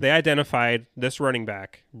 They identified this running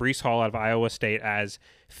back, Breece Hall out of Iowa State, as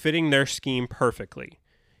fitting their scheme perfectly.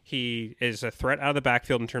 He is a threat out of the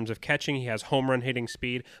backfield in terms of catching. He has home run hitting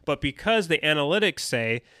speed. But because the analytics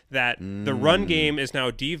say that the run game is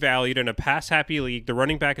now devalued in a pass-happy league, the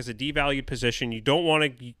running back is a devalued position. You don't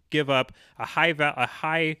want to give up a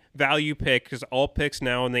high value pick, because all picks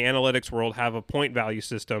now in the analytics world have a point value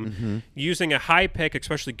system. Using a high pick,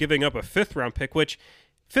 especially giving up a 5th round pick, which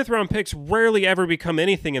 5th round picks rarely ever become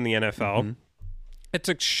anything in the NFL. It's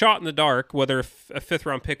a shot in the dark whether a 5th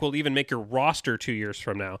round pick will even make your roster 2 years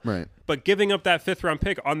from now. Right. But giving up that 5th round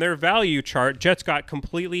pick on their value chart, Jets got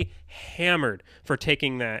completely hammered for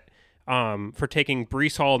taking that, for taking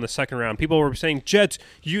Breece Hall in the 2nd round. People were saying, Jets,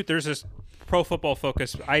 there's this Pro Football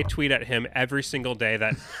Focus. I tweet at him every single day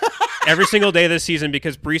this season,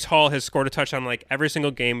 because Breece Hall has scored a touchdown like every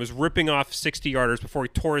single game, was ripping off 60-yarders before he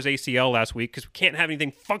tore his ACL last week, because we can't have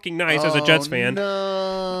anything fucking nice as a Jets fan.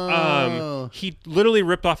 No. He literally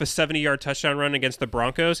ripped off a 70-yard touchdown run against the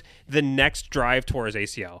Broncos. The next drive tore his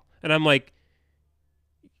ACL. And I'm like,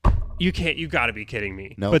 you got to be kidding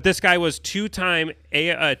me. Nope. But this guy was two-time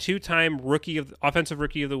offensive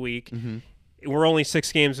rookie of the week. We're only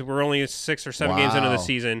 6 games. We're only 6 or 7 games into the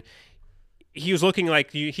season. He was looking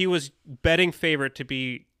like he was betting favorite to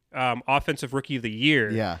be offensive rookie of the year.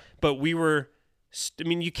 Yeah. But we were,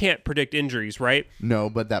 you can't predict injuries, right? No,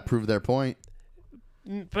 but that proved their point.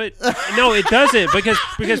 But no, it doesn't, because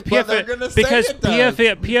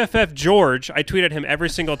PFF George, I tweet at him every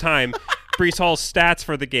single time, Breece Hall's stats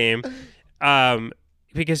for the game.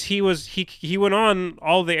 because he went on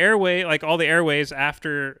all the airways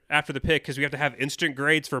after the pick, because we have to have instant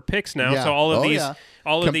grades for picks now. Yeah. So all of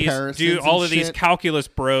these shit. calculus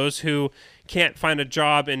bros who can't find a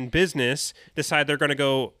job in business decide they're going to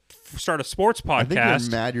go start a sports podcast. I think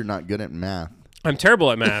you're mad you're not good at math. I'm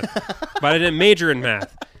terrible at math, but I didn't major in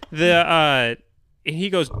math. And he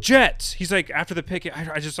goes, Jets. He's like, after the pick,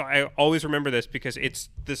 I always remember this because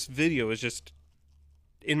this video is just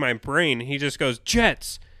in my brain. He just goes,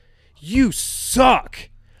 Jets, you suck.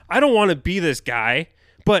 I don't want to be this guy,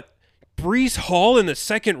 but Breece Hall in the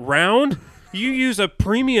second round? You use a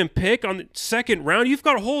premium pick on the second round? You've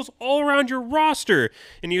got holes all around your roster.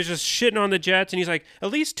 And he was just shitting on the Jets, and he's like,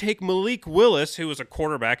 at least take Malik Willis, who was a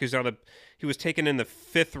quarterback, he was taken in the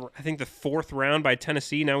fourth round by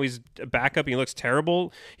Tennessee. Now he's a backup. He looks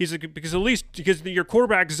terrible. He's like, because your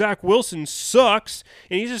quarterback, Zach Wilson, sucks.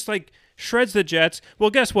 And he just like shreds the Jets. Well,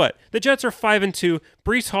 guess what? The Jets are 5-2.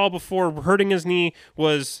 Breece Hall, before hurting his knee,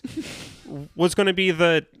 was going to be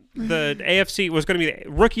the AFC, was going to be the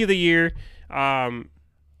rookie of the year.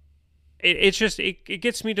 It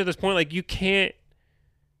gets me to this point. Like, you can't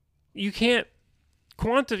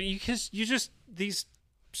quantify, these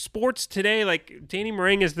sports today, like Danny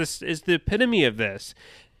Marang is the epitome of this.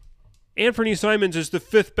 Anthony Simons is the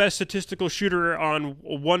 5th best statistical shooter on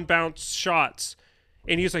one bounce shots,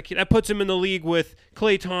 and he's like, that puts him in the league with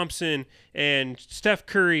Klay Thompson and Steph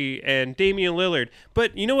Curry and Damian Lillard.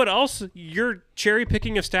 But you know what else your cherry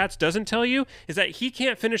picking of stats doesn't tell you is that he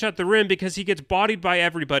can't finish at the rim because he gets bodied by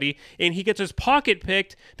everybody, and he gets his pocket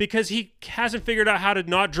picked because he hasn't figured out how to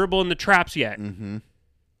not dribble in the traps yet. Mm-hmm.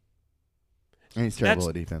 And he's terrible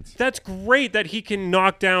at defense. That's great that he can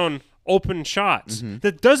knock down open shots. Mm-hmm.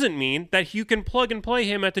 That doesn't mean that you can plug and play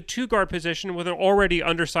him at the 2-guard position with an already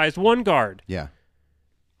undersized 1-guard. Yeah.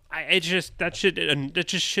 That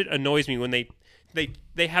shit annoys me when they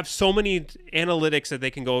have so many analytics that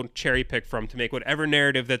they can go cherry pick from to make whatever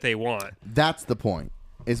narrative that they want. That's the point,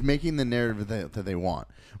 is making the narrative that they want.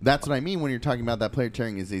 That's what I mean when you're talking about that player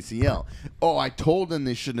tearing his ACL. Oh, I told them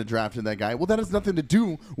they shouldn't have drafted that guy. Well, that has nothing to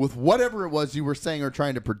do with whatever it was you were saying or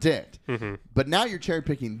trying to predict. Mm-hmm. But now you're cherry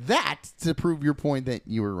picking that to prove your point that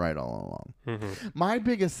you were right all along. Mm-hmm. My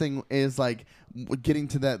biggest thing is like getting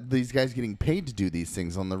to that, these guys getting paid to do these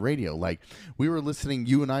things on the radio. Like, we were listening,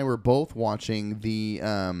 you and I were both watching the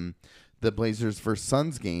Blazers versus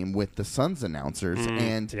Suns game with the Suns announcers,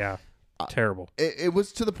 and yeah. Terrible. It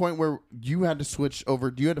was to the point where you had to switch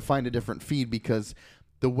over. You had to find a different feed because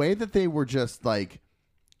the way that they were just what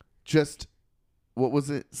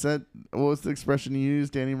was it said? What was the expression you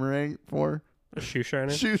used, Danny Marang, for? Shoe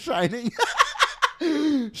shining? Shoe shining.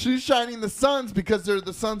 Shoe shining the Suns because they're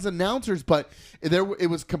the Suns announcers, but it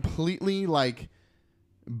was completely like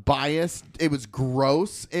biased. It was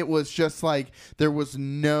gross. It was just like there was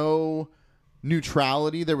no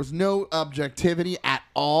neutrality. There was no objectivity at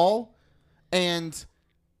all. And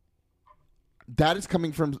that is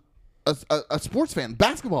coming from a sports fan,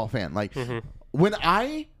 basketball fan. Like, when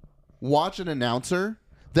I watch an announcer,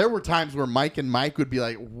 there were times where Mike and Mike would be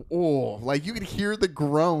like, oh, like you could hear the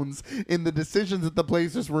groans in the decisions that the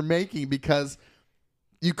Blazers were making because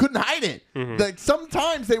you couldn't hide it. Like,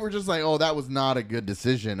 sometimes they were just like, oh, that was not a good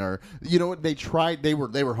decision. Or, you know what, they tried. They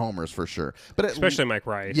were homers for sure. But especially Mike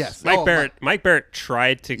Rice. Yes. Mike Barrett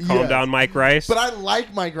tried to calm down Mike Rice. But I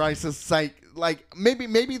like Mike Rice's psych. Like,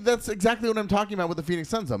 maybe that's exactly what I'm talking about with the Phoenix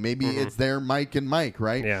Suns, though. Maybe it's their Mike and Mike,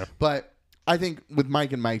 right? Yeah. But I think with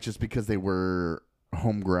Mike and Mike, just because they were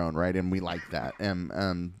homegrown, right, and we like that,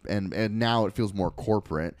 and now it feels more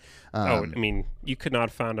corporate. I mean, you could not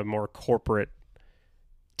have found a more corporate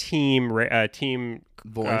team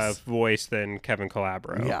voice than Kevin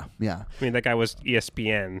Calabro. Yeah. I mean, that guy was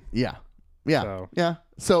ESPN. Yeah.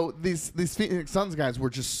 So these Phoenix Suns guys were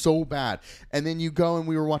just so bad. And then you go and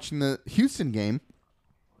we were watching the Houston game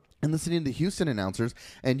and listening to the Houston announcers,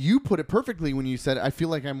 and you put it perfectly when you said, I feel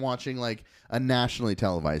like I'm watching like a nationally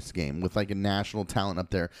televised game with like a national talent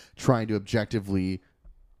up there trying to objectively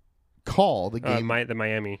call the game. The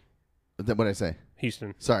Miami. What did I say?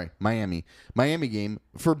 Houston. Sorry, Miami game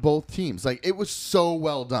for both teams. Like, it was so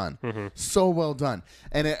well done. So well done.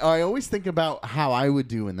 And I always think about how I would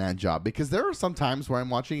do in that job, because there are some times where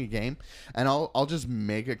I'm watching a game and I'll just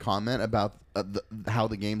make a comment about how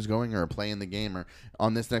the game's going, or a play in the game, or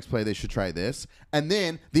on this next play they should try this. And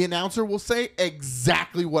then the announcer will say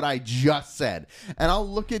exactly what I just said. And I'll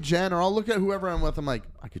look at Jen, or I'll look at whoever I'm with. I'm like,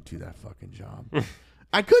 I could do that fucking job.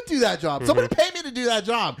 I could do that job. Somebody pay me to do that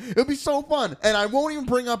job. It would be so fun. And I won't even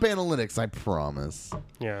bring up analytics, I promise.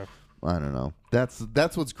 Yeah. I don't know. That's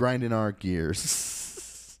what's grinding our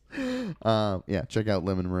gears. Yeah, check out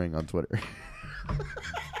Lemon Ring on Twitter.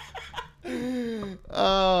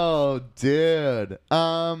 Oh, dude.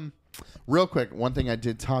 Real quick, one thing I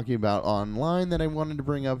did talking about online that I wanted to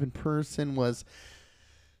bring up in person was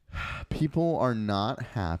people are not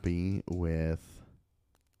happy with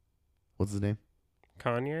what's his name?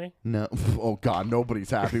 Kanye? No. Oh, God. Nobody's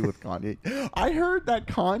happy with Kanye. I heard that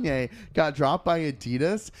Kanye got dropped by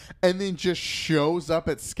Adidas and then just shows up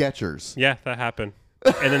at Skechers. Yeah, that happened.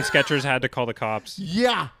 And then Skechers had to call the cops.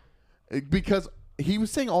 Yeah. Because he was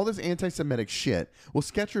saying all this anti-Semitic shit. Well,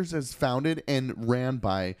 Skechers is founded and ran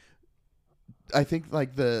by, I think,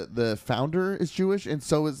 like the founder is Jewish, and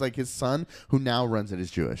so is like his son, who now runs it, is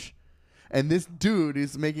Jewish. And this dude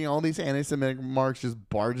is making all these anti-Semitic remarks, just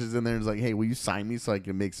barges in there and is like, hey, will you sign me so I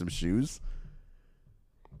can make some shoes?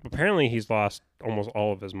 Apparently, he's lost almost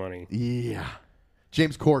all of his money. Yeah.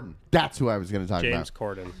 James Corden. That's who I was going to talk James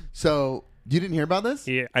about. Corden. So, you didn't hear about this?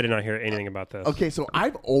 Yeah, I did not hear anything about this. Okay, so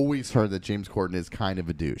I've always heard that James Corden is kind of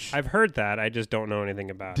a douche. I've heard that. I just don't know anything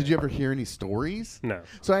about it. Did you ever hear any stories? No.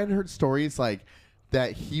 So I had heard stories like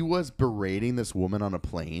that he was berating this woman on a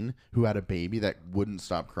plane who had a baby that wouldn't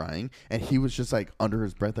stop crying, and he was just like under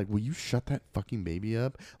his breath like, will you shut that fucking baby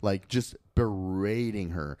up? Like just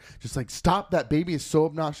berating her, just like, stop, that baby is so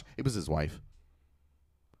obnoxious. It was his wife.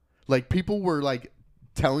 Like people were like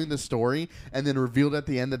telling the story and then revealed at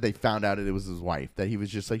the end that they found out it was his wife, that he was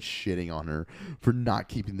just like shitting on her for not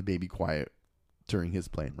keeping the baby quiet during his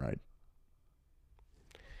plane ride.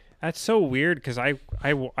 That's so weird because I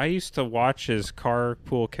used to watch his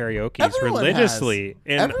carpool karaoke Everyone religiously,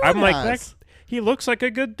 and Everyone I'm like, has. he looks like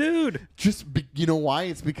a good dude. You know why?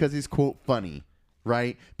 It's because he's quote funny,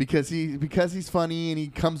 right? Because he's funny and he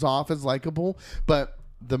comes off as likable. But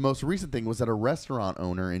the most recent thing was that a restaurant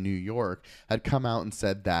owner in New York had come out and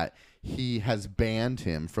said that he has banned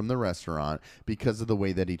him from the restaurant because of the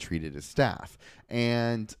way that he treated his staff.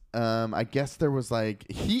 And I guess there was like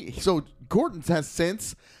so Gordon has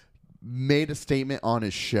since made a statement on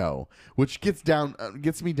his show, which gets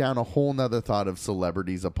me down a whole nother thought of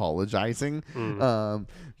celebrities apologizing.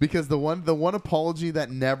 Because the one apology that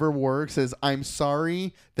never works is, I'm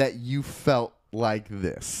sorry that you felt like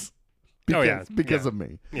this. Because of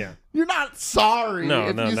me. Yeah. You're not sorry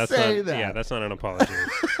if you that's say not, that. Yeah, that's not an apology.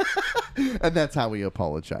 And that's how he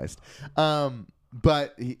apologized. So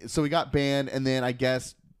he got banned, and then I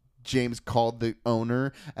guess James called the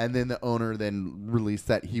owner, and then the owner then released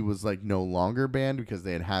that he was like no longer banned because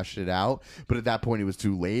they had hashed it out. But at that point, it was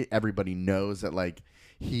too late. Everybody knows that like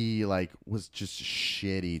he like was just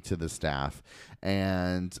shitty to the staff,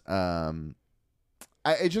 and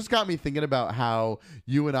it just got me thinking about how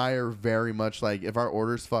you and I are very much like, if our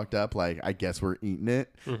order's fucked up, like, I guess we're eating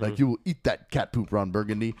it. Mm-hmm. Like, you will eat that cat poop, Ron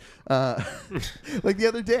Burgundy. Like, the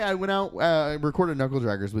other day, I went out, I recorded Knuckle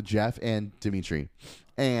Draggers with Jeff and Dimitri.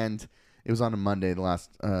 And it was on a Monday, the last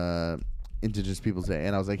Indigenous Peoples Day.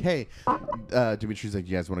 And I was like, hey, Dimitri's like,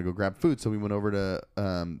 you guys want to go grab food? So we went over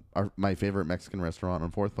to my favorite Mexican restaurant on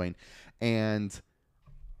 4th Plain. And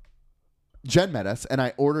Jen met us, and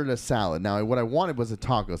I ordered a salad. Now, what I wanted was a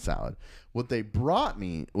taco salad. What they brought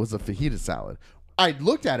me was a fajita salad. I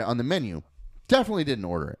looked at it on the menu. Definitely didn't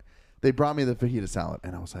order it. They brought me the fajita salad,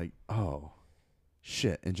 and I was like, oh,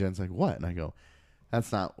 shit. And Jen's like, what? And I go,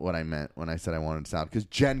 that's not what I meant when I said I wanted a salad. Because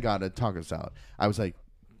Jen got a taco salad. I was like,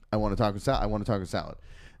 I want a taco salad. I want a taco salad.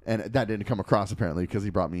 And that didn't come across, apparently, because he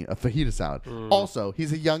brought me a fajita salad. Also,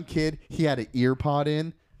 he's a young kid. He had an ear pod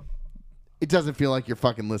in. It doesn't feel like you're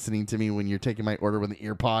fucking listening to me when you're taking my order with an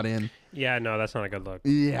ear pod in. Yeah, no, that's not a good look.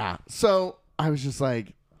 Yeah. So I was just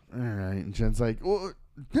like, all right. And Jen's like, well,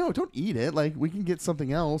 no, don't eat it. Like, we can get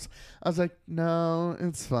something else. I was like, no,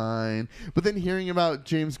 it's fine. But then hearing about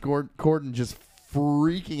James Corden just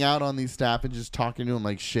freaking out on these staff and just talking to him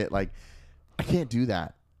like shit, like, I can't do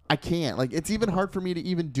that. I can't. Like, it's even hard for me to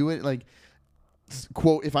even do it. Like,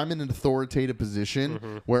 quote, if I'm in an authoritative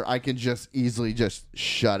position where I can just easily just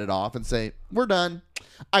shut it off and say, we're done.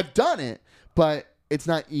 I've done it, but it's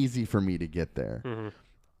not easy for me to get there. And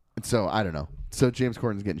so I don't know. So James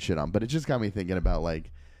Corden's getting shit on, but it just got me thinking about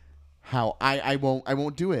like how I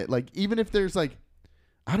won't do it. Like, even if there's like,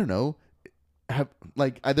 I don't know,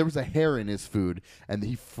 there was a hair in his food and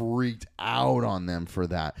he freaked out on them for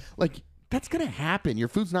that. Like, that's going to happen. Your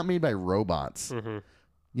food's not made by robots.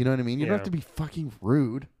 You know what I mean? You don't have to be fucking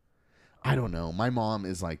rude. I don't know. My mom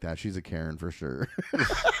is like that. She's a Karen for sure.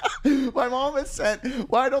 My mom has said,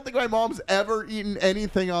 well, I don't think my mom's ever eaten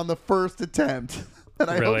anything on the first attempt. And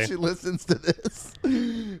I hope she listens to this.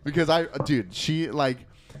 Because she like,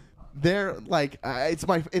 they're like, it's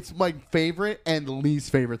my favorite and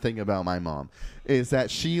least favorite thing about my mom is that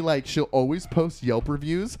she'll always post Yelp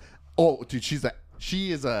reviews. Oh, dude,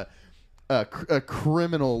 she is a a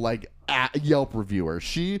criminal like Yelp reviewer.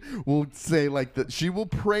 She will say like that. She will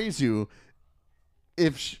praise you.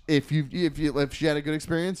 If she had a good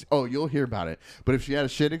experience, oh, you'll hear about it. But if she had a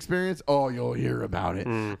shit experience, oh, you'll hear about it.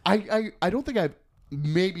 I don't think I've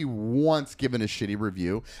maybe once given a shitty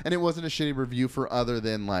review, and it wasn't a shitty review for other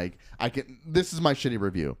than like this is my shitty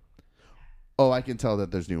review. Oh, I can tell that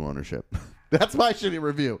there's new ownership. That's my shitty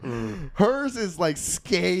review. Hers is like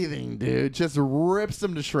scathing, dude. Just rips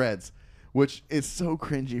them to shreds. Which is so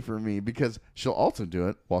cringy for me because she'll also do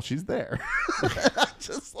it while she's there.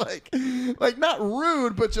 Just like not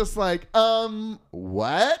rude, but just like,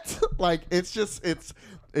 what? Like,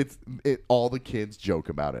 all the kids joke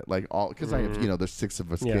about it. Like because I have, there's 6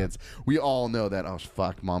 of us kids. We all know that, oh,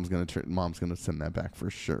 fuck, mom's going to send that back for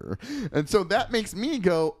sure. And so that makes me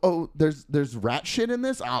go, oh, there's rat shit in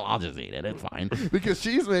this. I'll just eat it. It's fine. Because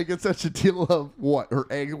she's making such a deal of what? Her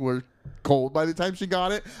eggs were cold by the time she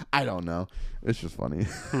got it. I don't know. It's just funny.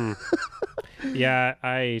 Yeah,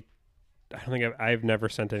 I don't think I've never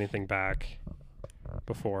sent anything back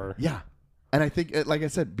before. Yeah. And I think, like I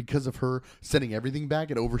said, because of her sending everything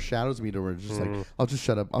back, it overshadows me to where it's just like, I'll just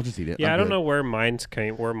shut up. I'll just eat it. Yeah, I don't know where mine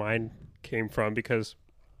came from because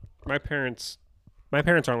my parents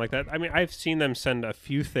aren't like that. I mean, I've seen them send a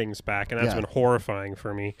few things back, and that's been horrifying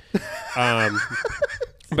for me.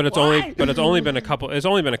 But it's only been a couple. It's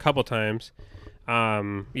only been a couple times.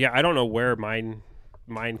 Yeah, I don't know where mine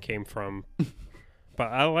came from,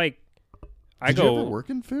 but Did you ever work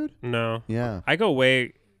in food? No. Yeah. I go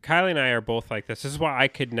way. Kylie and I are both like this. This is why I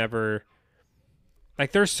could never.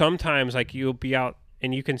 Like, there's sometimes like you'll be out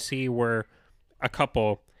and you can see where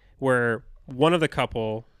one of the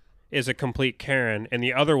couple is a complete Karen and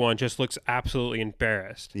the other one just looks absolutely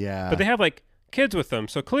embarrassed. Yeah. But they have like kids with them,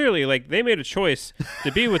 so clearly like they made a choice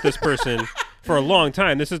to be with this person for a long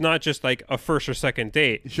time. This is not just like a first or second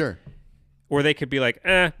date. Sure. Or they could be like,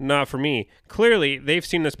 not for me. Clearly they've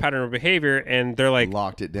seen this pattern of behavior and they're like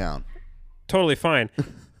locked it down. Totally fine.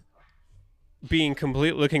 Looking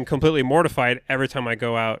completely mortified every time I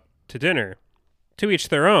go out to dinner. To each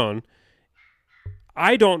their own.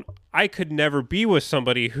 I could never be with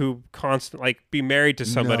somebody who be married to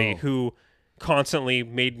somebody who constantly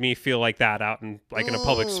made me feel like that out in like in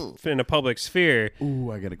a public sphere.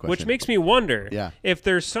 Ooh, I got a question. Which makes me wonder if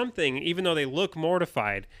there's something, even though they look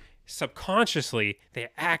mortified, subconsciously they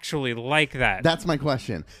actually like that. That's my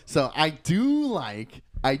question. So I do like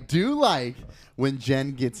when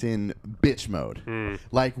Jen gets in bitch mode.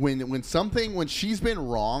 Like when she's been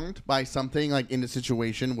wronged by something, like in a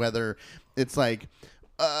situation, whether it's like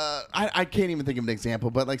I can't even think of an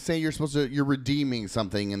example, but like say you're redeeming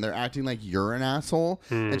something and they're acting like you're an asshole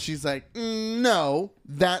and she's like, no,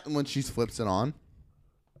 that when she flips it on,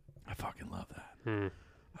 I fucking love that. I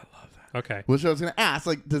love that. Okay. Which I was gonna ask,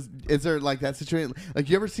 like, is there like that situation? Like,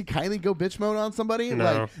 you ever see Kylie go bitch mode on somebody? No.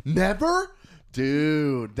 Like, never.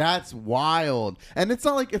 Dude, that's wild. And it's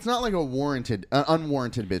not like a unwarranted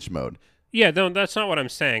bitch mode. Yeah, no, that's not what I'm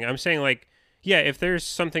saying. I'm saying like, yeah, if there's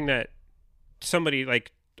something that somebody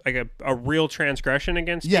like a real transgression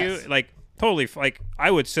against you, like totally, like I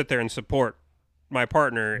would sit there and support my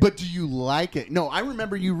partner. But do you like it? No, I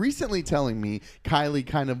remember you recently telling me Kylie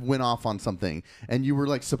kind of went off on something and you were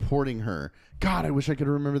like supporting her. God, I wish I could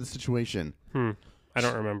remember the situation. I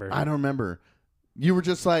don't remember. You were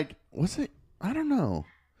just like, was it? I don't know.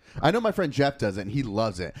 I know my friend Jeff does it, and he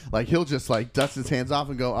loves it. Like, he'll just, like, dust his hands off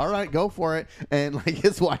and go, all right, go for it. And, like,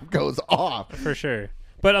 his wife goes off. For sure.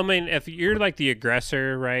 But, I mean, if you're, like, the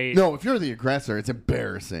aggressor, right? No, if you're the aggressor, it's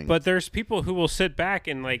embarrassing. But there's people who will sit back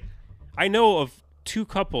and, like, I know of 2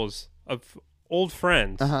 couples of old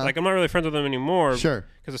friends. Like, I'm not really friends with them anymore. Sure.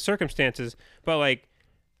 Because of circumstances. But, like,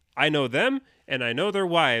 I know them, and I know their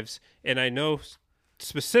wives, and I know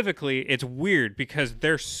specifically it's weird because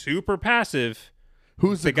they're super passive.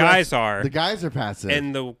 Who's the guys are? The guys are passive.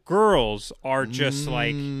 And the girls are just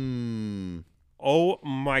like, oh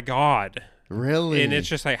my God. Really? And it's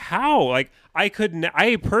just like, how? Like, I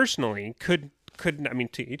personally could, I mean,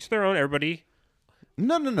 to each their own, everybody.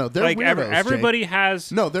 No. They're like, weirdos. Everybody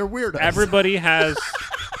has. No, they're weirdos. Everybody has.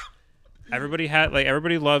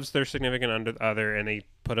 Everybody loves their significant other, and they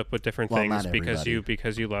put up with different things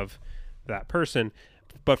because you love that person.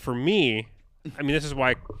 But for me, I mean, this is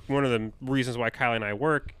why one of the reasons why Kylie and I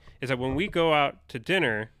work is that when we go out to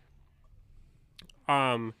dinner,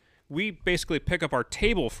 we basically pick up our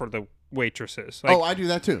table for the waitresses. Like, I do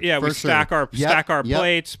that too. Yeah, we stack our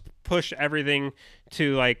plates, push everything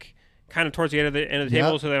to like kind of towards the end of the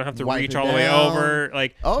table, so they don't have to reach all the way over.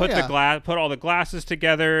 Like put all the glasses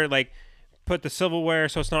together, like put the silverware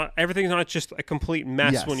so it's not everything's not just a complete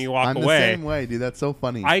mess Yes, when you walk I'm away. the same way, dude. That's so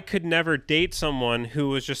funny. I could never date someone who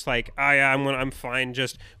was just like, oh yeah, I'm fine,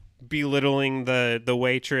 just belittling the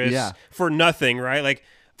waitress Yeah. for nothing, right? Like,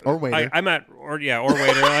 or waiter. I'm at, or waiter.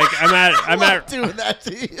 Like I'm at. doing that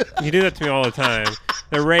to you. You do that to me all the time.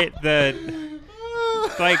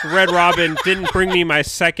 Like Red Robin didn't bring me my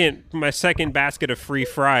second basket of free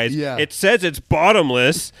fries. Yeah. It says it's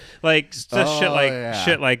bottomless. Like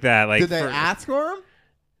shit like that. Like Did they ask for him?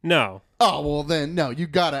 No. Oh well, then no. You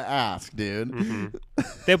gotta ask, dude. Mm-hmm.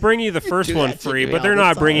 They bring you the first do one that to free, me but all they're the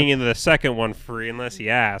not time. bringing you the second one free unless you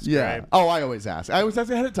ask. Yeah. Right? Oh, I always ask. I always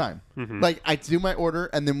ask ahead of time. Mm-hmm. Like I do my order,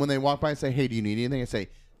 and then when they walk by, I say, "Hey, do you need anything?" I say,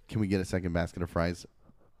 "Can we get a second basket of fries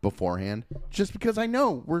beforehand?" Just because I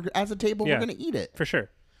know we're as a table, Yeah. we're gonna eat it. For sure.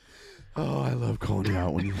 Oh, I love calling you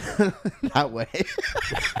out when you that way.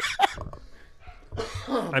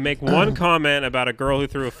 I make one comment about a girl who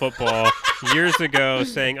threw a football years ago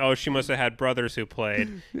saying, oh, she must have had brothers who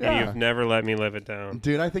played. Yeah. And you've never let me live it down.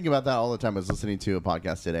 Dude, I think about that all the time. I was listening to a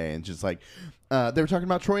podcast today, and just like they were talking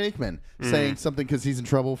about Troy Aikman saying something because he's in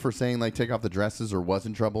trouble for saying like take off the dresses, or was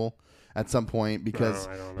in trouble at some point because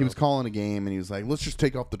I don't he was know. calling a game and he was like, let's just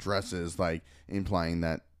take off the dresses, like implying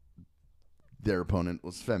that their opponent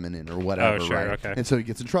was feminine or whatever, Oh, sure, right? okay. And so he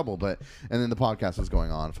gets in trouble. But and then the podcast was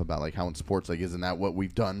going on about like how in sports, like, isn't that what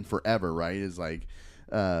we've done forever, right? Is like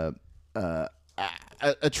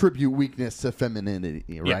attribute weakness to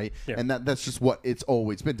femininity, right? Yeah. And that's just what it's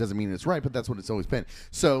always been. Doesn't mean it's right, but that's what it's always been.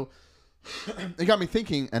 So it got me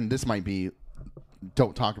thinking, and this might be,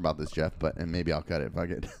 don't talk about this, Jeff, and maybe I'll cut it if I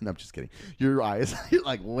get. No, I'm just kidding. Your eyes, you're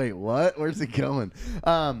like, wait, what? Where's it going?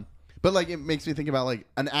 But like, it makes me think about like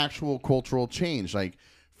an actual cultural change, like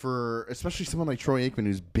for especially someone like Troy Aikman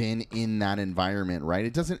who's been in that environment, right?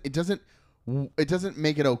 It doesn't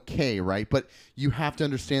make it okay, right? But you have to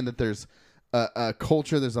understand that there's a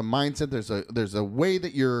culture, there's a mindset, there's a way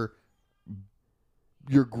that you're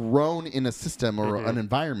grown in a system or an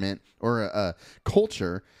environment or a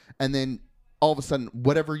culture, and then all of a sudden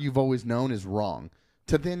whatever you've always known is wrong.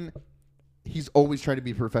 To then he's always tried to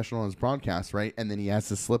be professional in his broadcast, right? And then he has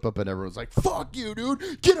to slip up and everyone's like, fuck you,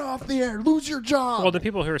 dude. Get off the air. Lose your job. Well, the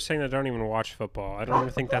people who are saying that don't even watch football. I don't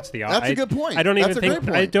even think that's the That's a good point. I don't That's even a think great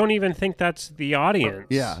point. I don't even think that's the audience.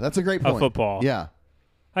 Yeah, that's a great point. Of football. Yeah.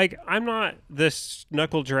 Like, I'm not this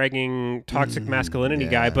knuckle-dragging toxic masculinity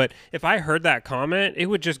yeah. guy, but if I heard that comment, it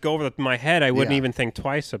would just go over my head. I wouldn't Yeah. even think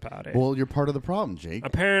twice about it. Well, you're part of the problem, Jake.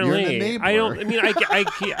 Apparently, You're the neighbor. I don't. I mean,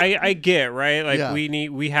 I get right. Like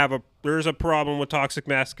Yeah. there's a problem with toxic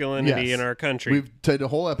masculinity Yes. in our country. We've did a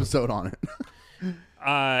whole episode on it.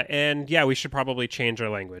 And yeah, we should probably change our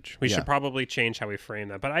language. We Yeah. should probably change how we frame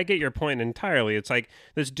that. But I get your point entirely. It's like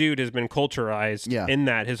this dude has been culturized Yeah. in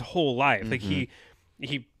that his whole life. Like he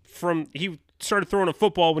started throwing a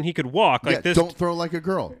football when he could walk. Like Yeah, this. don't throw like a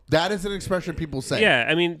girl. That is an expression people say. Yeah,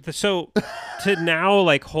 I mean, so to now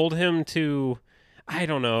like hold him to, I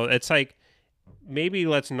don't know. It's like maybe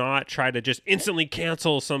let's not try to just instantly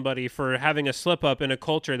cancel somebody for having a slip up in a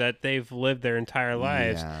culture that they've lived their entire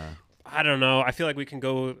lives. Yeah. I don't know. I feel like we can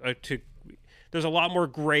go to. There's a lot more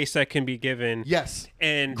grace that can be given. Yes.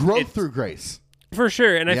 And Growth through grace. for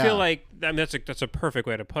sure. And I Yeah. feel like that's a perfect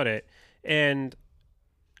way to put it. And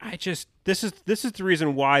I just this is the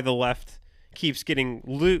reason why the left keeps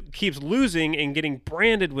losing and getting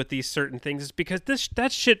branded with these certain things is because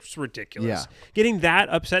that shit's ridiculous. Yeah. Getting that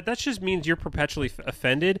upset, that just means you're perpetually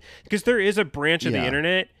offended, because there is a branch of the Yeah.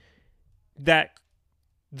 internet that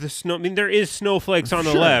there is snowflakes on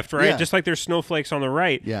the Sure. left, right? Yeah. Just like there's snowflakes on the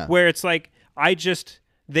right. Yeah. Where it's like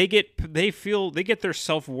they get their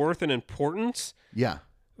self-worth and importance Yeah.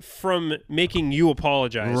 from making you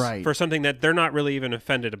apologize Right. for something that they're not really even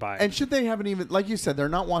offended by. And should they haven't even, like you said, they're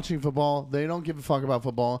not watching football. They don't give a fuck about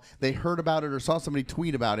football. They heard about it or saw somebody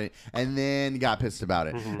tweet about it and then got pissed about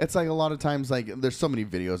it. Mm-hmm. It's like a lot of times, like there's so many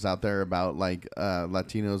videos out there about like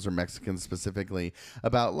Latinos or Mexicans specifically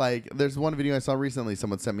about like, there's one video I saw recently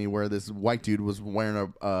someone sent me where this white dude was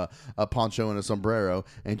wearing a poncho and a sombrero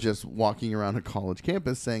and just walking around a college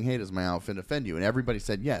campus saying, hey, does my outfit offend you? And everybody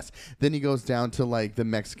said yes. Then he goes down to like the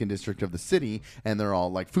Mexican district of the city and they're all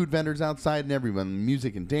like food vendors outside and everyone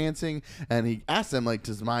music and dancing, and he asked them like,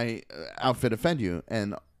 does my outfit offend you?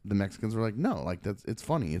 And the Mexicans were like, no, like it's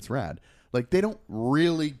funny, it's rad. Like they don't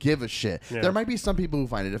really give a shit. Yeah. There might be some people who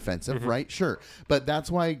find it offensive, right? Sure. But that's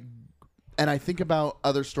why, and I think about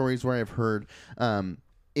other stories where I've heard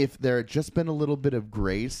if there had just been a little bit of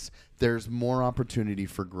grace, there's more opportunity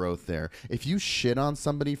for growth there. If you shit on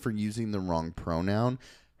somebody for using the wrong pronoun,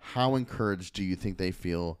 how encouraged do you think they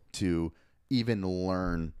feel to even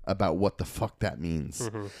learn about what the fuck that means.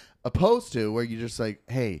 Mm-hmm. Opposed to where you're just like,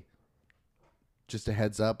 hey, just a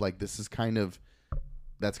heads up, like that's kind of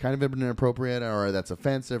inappropriate or that's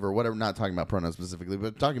offensive or whatever. Not talking about pronouns specifically,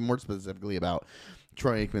 but talking more specifically about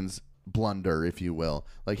Troy Aikman's blunder, if you will.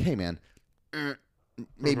 Like, hey, man,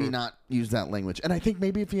 maybe not use that language. And I think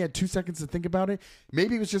maybe if he had 2 seconds to think about it,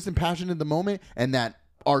 maybe he was just impassioned in the moment and that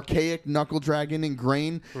archaic knuckle dragon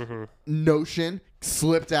ingrained notion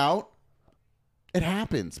slipped out. It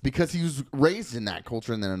happens because he was raised in that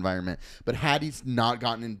culture and that environment. But had he not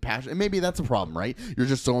gotten impassioned, and maybe that's a problem, right? You're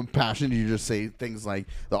just so impassioned, you just say things like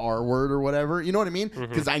the R word or whatever. You know what I mean?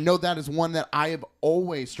 Because I know that is one that I have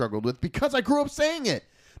always struggled with because I grew up saying it.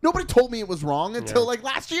 Nobody told me it was wrong until like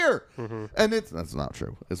last year, and that's not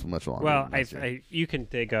true. It's much longer. Well, you can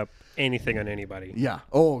dig up anything on anybody. Yeah.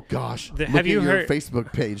 Oh gosh. Have you heard your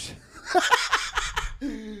Facebook page?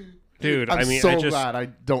 Dude, I'm so glad I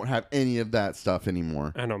don't have any of that stuff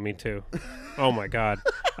anymore. I know, me too. Oh my god.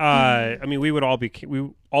 I mean, we would all be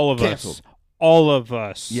Canceled. all of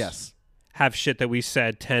us. Yes. Have shit that we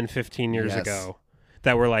said 10, 15 years Yes. ago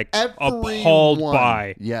that we're like Everyone. appalled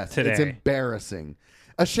by. Yes. Today. It's embarrassing.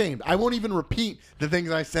 Ashamed. I won't even repeat the things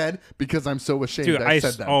I said because I'm so ashamed. Dude, I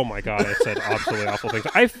said them. Oh my god, I said absolutely awful things.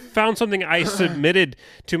 I found something I submitted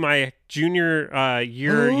to my junior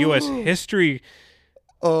year U.S. history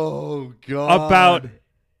Oh god. about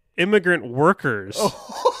immigrant workers.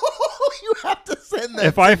 Oh, you have to send that.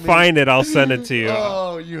 If I find it, I'll send it to you.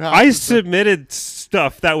 Oh, you have. I to submitted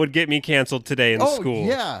stuff that would get me canceled today in school.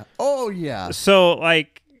 Yeah. Oh yeah. So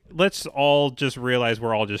like, let's all just realize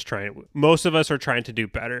we're all just trying. Most of us are trying to do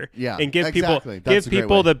better. Yeah. And give exactly. people That's a great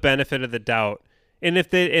way. the benefit of the doubt. And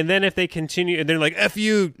if they continue and they're like, F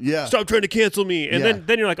you, Yeah. stop trying to cancel me. And Yeah.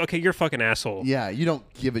 then you're like, okay, you're a fucking asshole. Yeah. You don't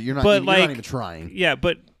give it. You're not. But you're like, not even trying. Yeah,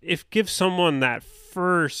 but give someone that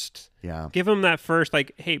first. Yeah. Give them that first,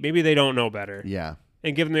 like, hey, maybe they don't know better. Yeah.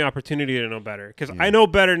 And give them the opportunity to know better. Because I know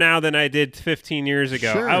better now than I did 15 years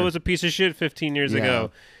ago. Sure. I was a piece of shit 15 years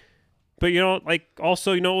ago. But, like,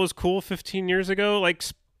 also, what was cool 15 years ago? Like,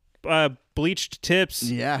 bleached tips.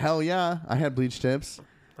 Yeah. Hell yeah. I had bleach tips.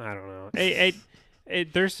 I don't know.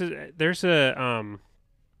 There's a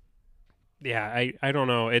I don't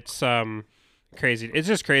know. It's crazy. It's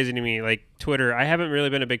just crazy to me. Like Twitter, I haven't really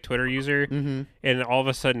been a big Twitter user, and all of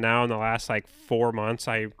a sudden now in the last like 4 months,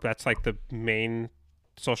 that's like the main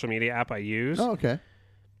social media app I use. Oh, okay.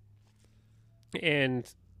 And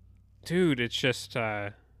dude, it's just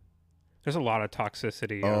there's a lot of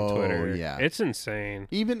toxicity on Twitter. Yeah. It's insane.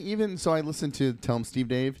 Even so, I listened to Tell 'em Steve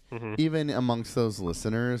Dave. Even amongst those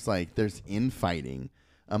listeners, like there's infighting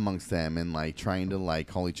amongst them and like trying to like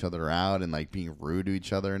call each other out and like being rude to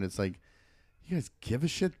each other. And it's like, you guys give a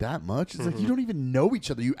shit that much? It's like you don't even know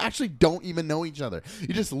each other. You actually don't even know each other.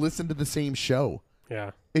 You just listen to the same show.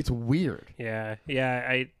 Yeah. It's weird. Yeah.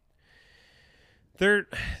 There's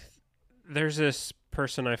this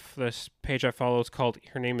person this page I follow is called,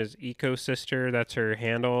 her name is Eco Sister, that's her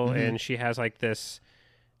handle, and she has like this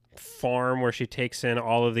farm where she takes in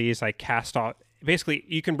all of these like cast off, basically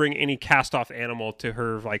you can bring any cast off animal to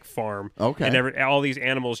her like farm. Okay. And all these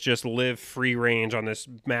animals just live free range on this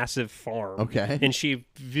massive farm. Okay. And she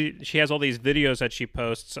has all these videos that she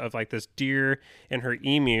posts of like this deer and her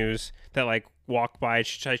emus that like walk by.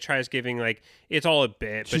 She tries giving like, it's all a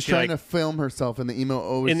bit. She's but she trying like, to film herself and the emo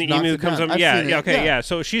always and the knocks emu it comes down. up. I've seen it. Yeah.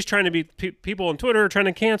 So she's trying to be people on Twitter are trying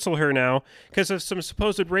to cancel her now because of some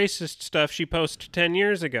supposed racist stuff she posted 10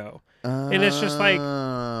 years ago. And it's just like,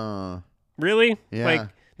 really? Yeah. Like,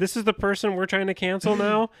 this is the person we're trying to cancel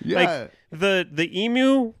now? Yeah. Like the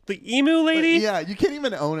emu lady? Yeah, you can't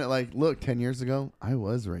even own it. Like, look, 10 years ago, I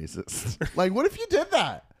was racist. Like, what if you did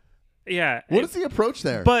that? Yeah. What is the approach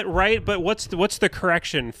there? But what's the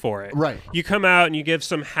correction for it? Right. You come out and you give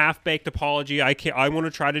some half-baked apology. I want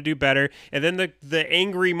to try to do better. And then the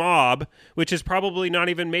angry mob, which is probably not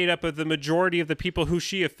even made up of the majority of the people who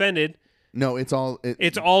she offended. No, it's all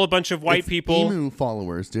It's all a bunch of white people. Emu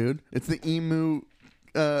followers, dude. It's the emu.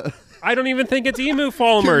 I don't even think it's emu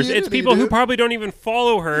followers. It's Community, people who dude. probably don't even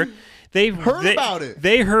follow her. They've Heard about it.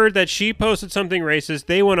 They heard that she posted something racist.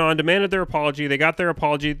 They went on, demanded their apology. They got their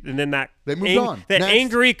apology, and then they moved on. That Next.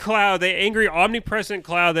 angry cloud, the angry omnipresent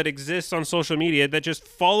cloud that exists on social media that just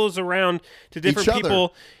follows around to different Each other.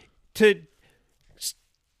 people to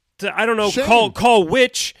I don't know, Shame. call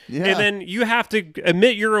witch, Yeah. and then you have to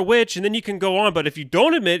admit you're a witch, and then you can go on. But if you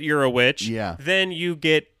don't admit you're a witch, Yeah. then you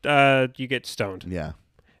get stoned. Yeah.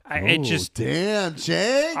 It just Damn,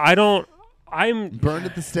 Jake. I'm Burned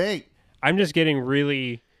at the stake. I'm just getting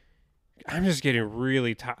really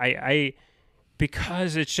tired.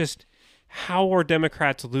 Because it's just, how are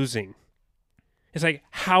Democrats losing? It's like,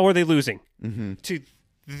 how are they losing Mm-hmm. to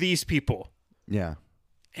these people? Yeah.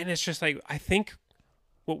 And it's just like, I think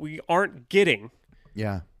what we aren't getting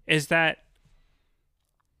Yeah. is that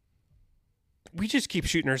we just keep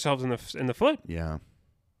shooting ourselves in the foot Yeah.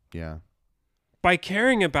 Yeah. by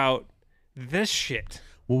caring about this shit.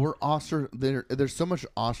 Well, there's so much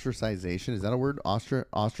ostracization. Is that a word?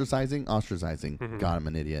 Ostracizing. Mm-hmm. God, I'm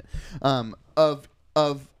an idiot. Of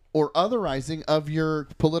or otherizing of your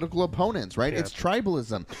political opponents, right? Yeah. It's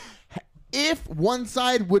tribalism. If one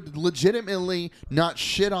side would legitimately not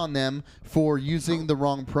shit on them for using the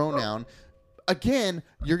wrong pronoun, again,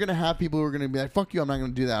 you're going to have people who are going to be like, fuck you, I'm not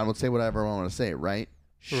going to do that. I'm going to say whatever I want to say, right?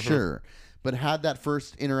 Mm-hmm. Sure. But had that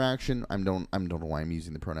first interaction, I don't know why I'm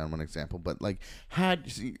using the pronoun one example, but like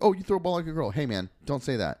you throw a ball like a girl. Hey man, don't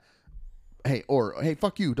say that. Hey,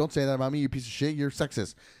 fuck you, don't say that about me, you piece of shit, you're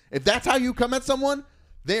sexist. If that's how you come at someone,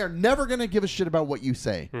 they are never going to give a shit about what you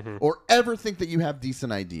say or ever think that you have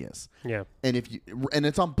decent ideas. Yeah. And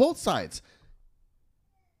it's on both sides.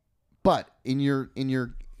 But in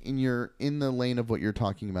the lane of what you're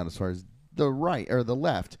talking about as far as the right or the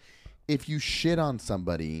left, if you shit on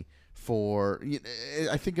somebody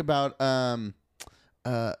I think about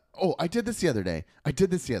I did this the other day.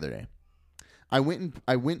 We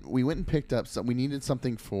went and picked up we needed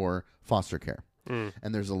something for foster care.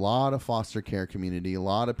 And there's a lot of foster care community, a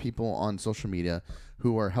lot of people on social media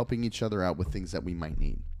who are helping each other out with things that we might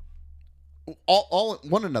need. All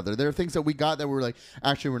one another. There are things that we got that we're like,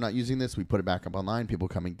 actually, we're not using this. We put it back up online. People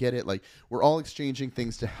come and get it. Like, we're all exchanging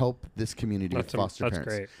things to help this community of foster parents.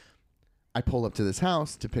 That's great. I pull up to this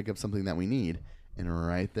house to pick up something that we need, and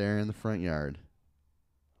right there in the front yard,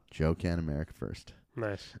 Joe Can America First.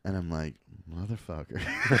 Nice. And I'm like, motherfucker.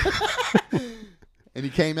 And he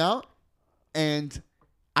came out, and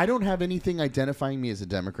I don't have anything identifying me as a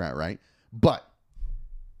Democrat, right? But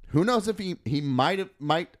who knows if he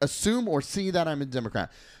might assume or see that I'm a Democrat.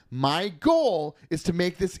 My goal is to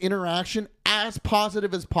make this interaction as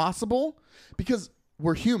positive as possible because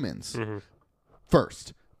we're humans,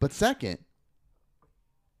 first. But second,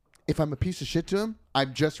 if I'm a piece of shit to him,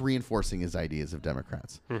 I'm just reinforcing his ideas of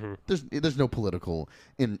Democrats. There's no political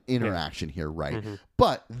interaction here, right?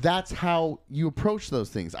 But that's how you approach those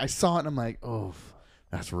things. I saw it and I'm like, oh,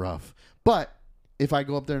 that's rough. But if I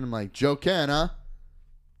go up there and I'm like, Joe Canna,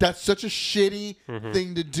 that's such a shitty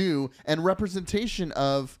thing to do, and representation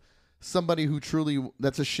of somebody who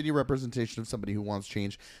that's a shitty representation of somebody who wants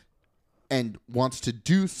change and wants to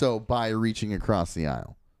do so by reaching across the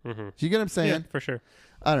aisle. Do you get what I'm saying? Yeah, for sure.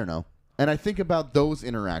 I don't know. And I think about those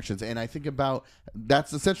interactions, and I think about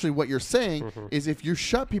that's essentially what you're saying is if you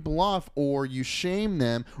shut people off or you shame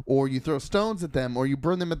them or you throw stones at them or you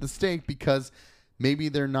burn them at the stake because maybe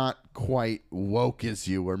they're not quite woke as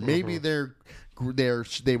you, or maybe they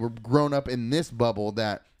were grown up in this bubble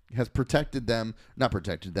that has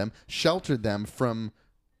sheltered them from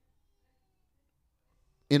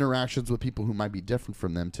interactions with people who might be different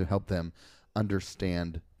from them to help them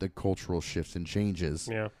understand the cultural shifts and changes.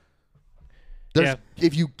 Yeah.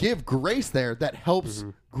 If you give grace there, that helps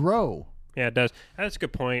grow. Yeah, it does. That's a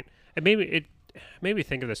good point. It made me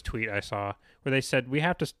think of this tweet I saw where they said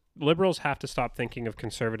liberals have to stop thinking of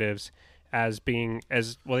conservatives as being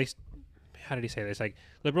how did he say this? Like,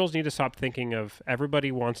 liberals need to stop thinking of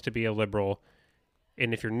everybody wants to be a liberal,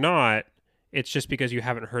 and if you're not, it's just because you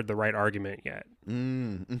haven't heard the right argument yet.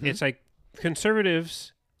 It's like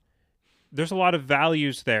conservatives, there's a lot of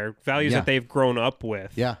values there, that they've grown up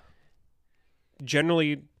with. Yeah.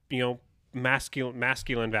 Generally,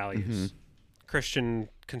 masculine values, Christian,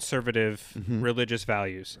 conservative, religious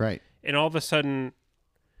values. Right. And all of a sudden,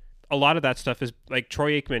 a lot of that stuff is like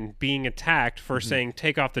Troy Aikman being attacked for saying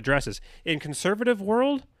take off the dresses. In conservative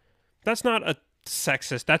world, that's not a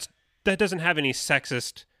sexist. That doesn't have any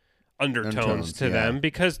sexist undertones to them,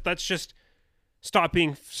 because that's just stop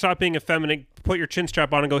being effeminate, put your chin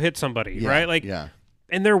strap on and go hit somebody, right? Like,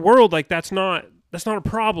 in their world, like that's not a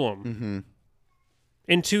problem.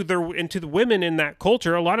 Into the women in that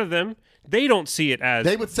culture, a lot of them, they don't see it as,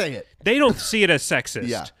 they would say it. They don't see it as sexist.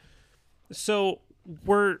 Yeah. So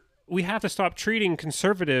we have to stop treating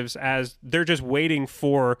conservatives as they're just waiting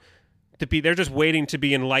to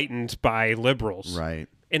be enlightened by liberals. Right.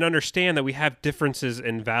 And understand that we have differences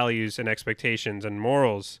in values and expectations and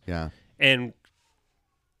morals. Yeah. And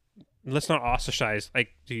let's not ostracise,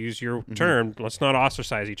 like, to use your term, let's not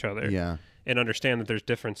ostracize each other. Yeah. And understand that there's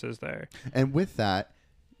differences there. And with that,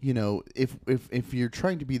 if you're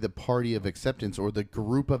trying to be the party of acceptance or the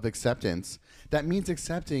group of acceptance, that means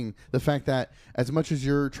accepting the fact that as much as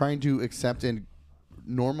you're trying to accept and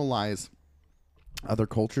normalize other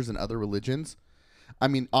cultures and other religions, I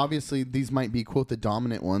mean, obviously, these might be, quote, the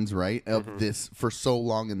dominant ones, right, of this for so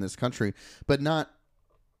long in this country, but not,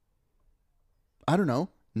 I don't know,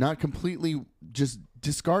 not completely just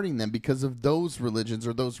discarding them because of those religions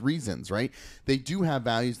or those reasons, right? They do have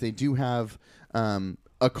values. They do have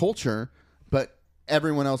a culture, but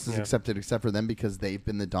everyone else is accepted except for them because they've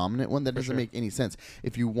been the dominant one. That doesn't make any sense.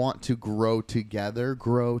 If you want to grow together,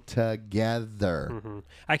 grow together.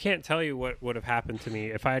 I can't tell you what would have happened to me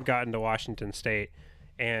if I had gotten to Washington State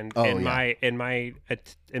and in my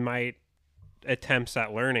attempts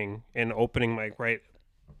at learning and opening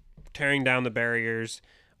tearing down the barriers,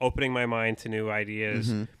 opening my mind to new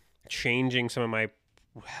ideas, changing some of my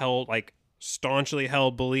staunchly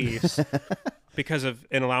held beliefs because of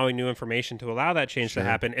and allowing new information to allow that change to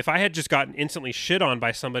happen. If I had just gotten instantly shit on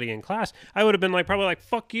by somebody in class, I would have been probably like,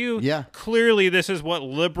 fuck you. Yeah. Clearly this is what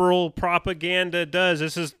liberal propaganda does.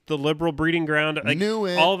 This is the liberal breeding ground. Knew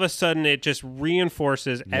it. All of a sudden it just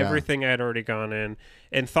reinforces everything I had already gone in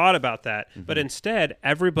and thought about that. But instead,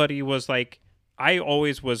 everybody was I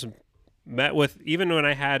always was met with, even when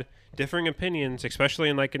I had differing opinions, especially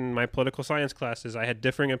in my political science classes, I had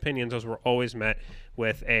differing opinions. Those were always met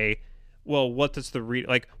with what does the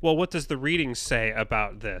reading say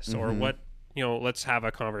about this, or what, let's have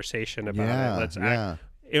a conversation about it.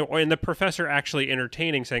 And the professor actually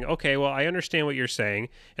entertaining, saying, okay, well, I understand what you're saying,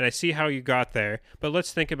 and I see how you got there, but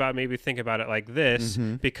let's think about it like this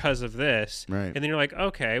because of this. Right. And then you're like,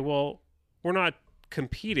 okay, well, we're not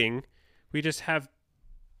competing. We just have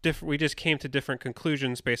we just came to different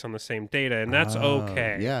conclusions based on the same data, and that's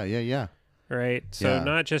okay. Yeah. Right. So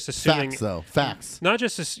not just assuming facts, though. Facts. Not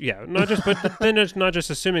just but then it's not just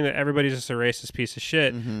assuming that everybody's just a racist piece of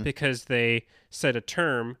shit because they said a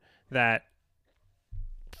term that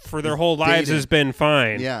for their whole lives has been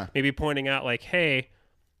fine. Yeah. Maybe pointing out hey,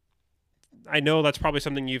 I know that's probably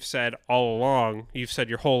something you've said all along. You've said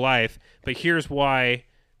your whole life, but here's why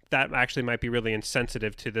that actually might be really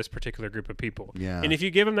insensitive to this particular group of people. Yeah. And if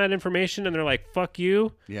you give them that information and they're like, fuck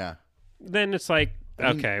you. Yeah. Then it's like,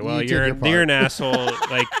 okay, well, you're an asshole.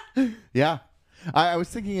 Yeah. I was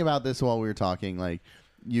thinking about this while we were talking.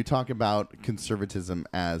 You talk about conservatism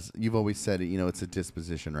as, you've always said, it's a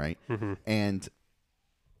disposition, right? And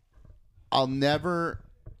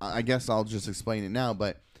I guess I'll just explain it now,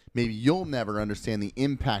 but maybe you'll never understand the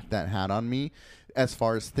impact that had on me as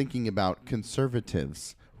far as thinking about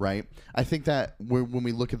conservatives. Right. I think that when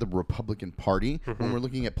we look at the Republican Party, when we're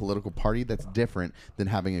looking at political party, that's different than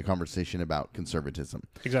having a conversation about conservatism.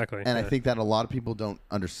 Exactly. And I think that a lot of people don't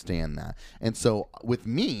understand that. And so with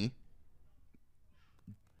me,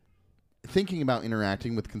 thinking about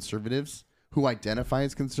interacting with conservatives who identify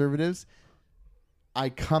as conservatives, I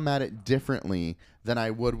come at it differently than I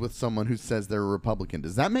would with someone who says they're a Republican.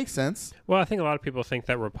 Does that make sense? Well, I think a lot of people think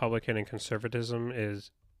that Republican and conservatism is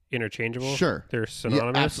interchangeable. Sure. They're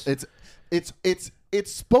synonymous. Yeah,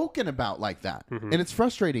 it's spoken about like that. And it's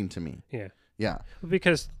frustrating to me. Yeah. Yeah.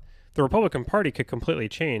 Because the Republican Party could completely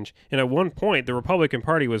change. And at one point, the Republican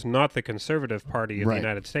Party was not the conservative party of the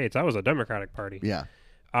United States. That was a Democratic Party. Yeah.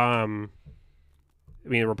 The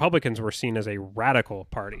Republicans were seen as a radical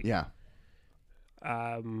party. Yeah.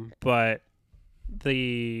 But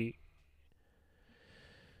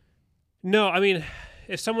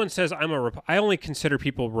if someone says I only consider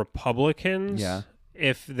people Republicans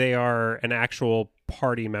if they are an actual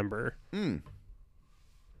party member.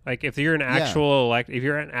 If you're an actual if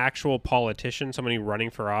you're an actual politician, somebody running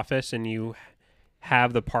for office, and you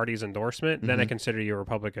have the party's endorsement, then I consider you a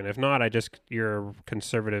Republican. If not, you're a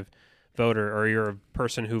conservative voter, or you're a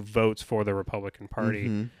person who votes for the Republican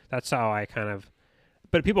Party. That's how I kind of.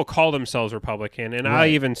 But people call themselves Republican, and I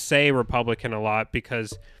even say Republican a lot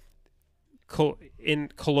because.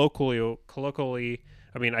 Colloquially,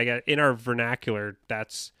 I guess in our vernacular,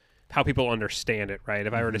 that's how people understand it, right?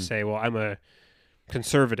 If I were to say, well, I'm a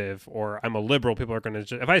conservative or I'm a liberal, people are going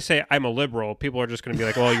to, if I say I'm a liberal, people are just going to be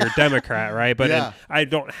like, well, you're a Democrat, right? But I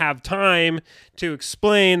don't have time to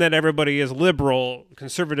explain that everybody is liberal.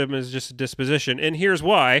 Conservative is just a disposition. And here's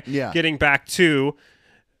why, getting back to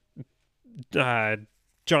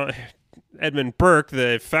Edmund Burke,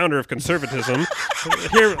 the founder of conservatism.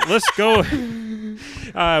 Here, let's go.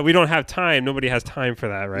 We don't have time. Nobody has time for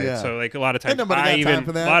that, right? Yeah. So, a lot of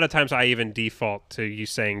times, I even default to you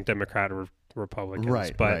saying Democrat or Republicans.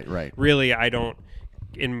 Right. But right. really, I don't.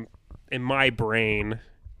 In my brain,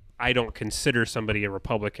 I don't consider somebody a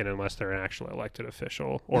Republican unless they're an actual elected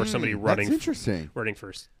official or somebody running. That's interesting. Running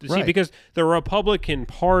for. See, because the Republican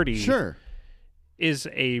Party. Sure. Is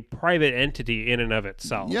a private entity in and of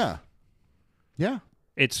itself. Yeah.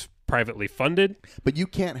 It's privately funded. But you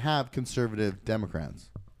can't have conservative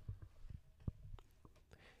Democrats.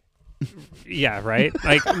 Yeah, right.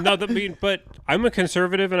 Like no, but I'm a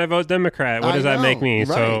conservative and I vote Democrat. What does that make me? Right.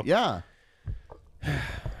 So Yeah. I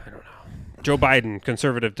don't know. Joe Biden,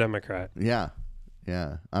 conservative Democrat. Yeah.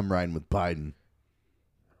 Yeah. I'm riding with Biden.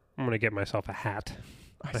 I'm gonna get myself a hat.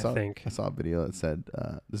 I think I saw a video that said,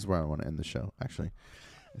 "This is where I want to end the show." Actually,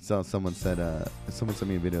 so someone said, someone sent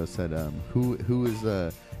me a video that said, "Who is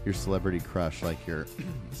your celebrity crush, like your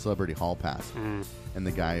celebrity hall pass?" And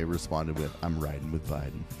the guy responded with, "I'm riding with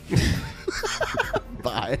Biden."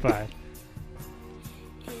 Bye. Bye.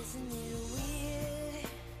 Isn't it weird?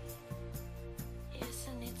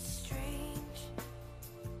 Isn't it strange?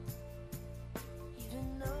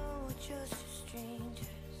 Even though we're just strangers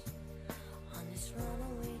on this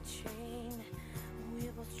runaway train,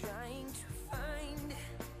 we're both trying to find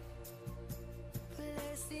a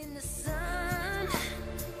place in the sun.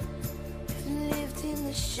 We've lived in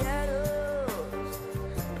the shadows,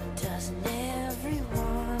 but doesn't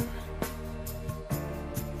everyone?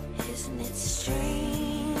 Isn't it strange?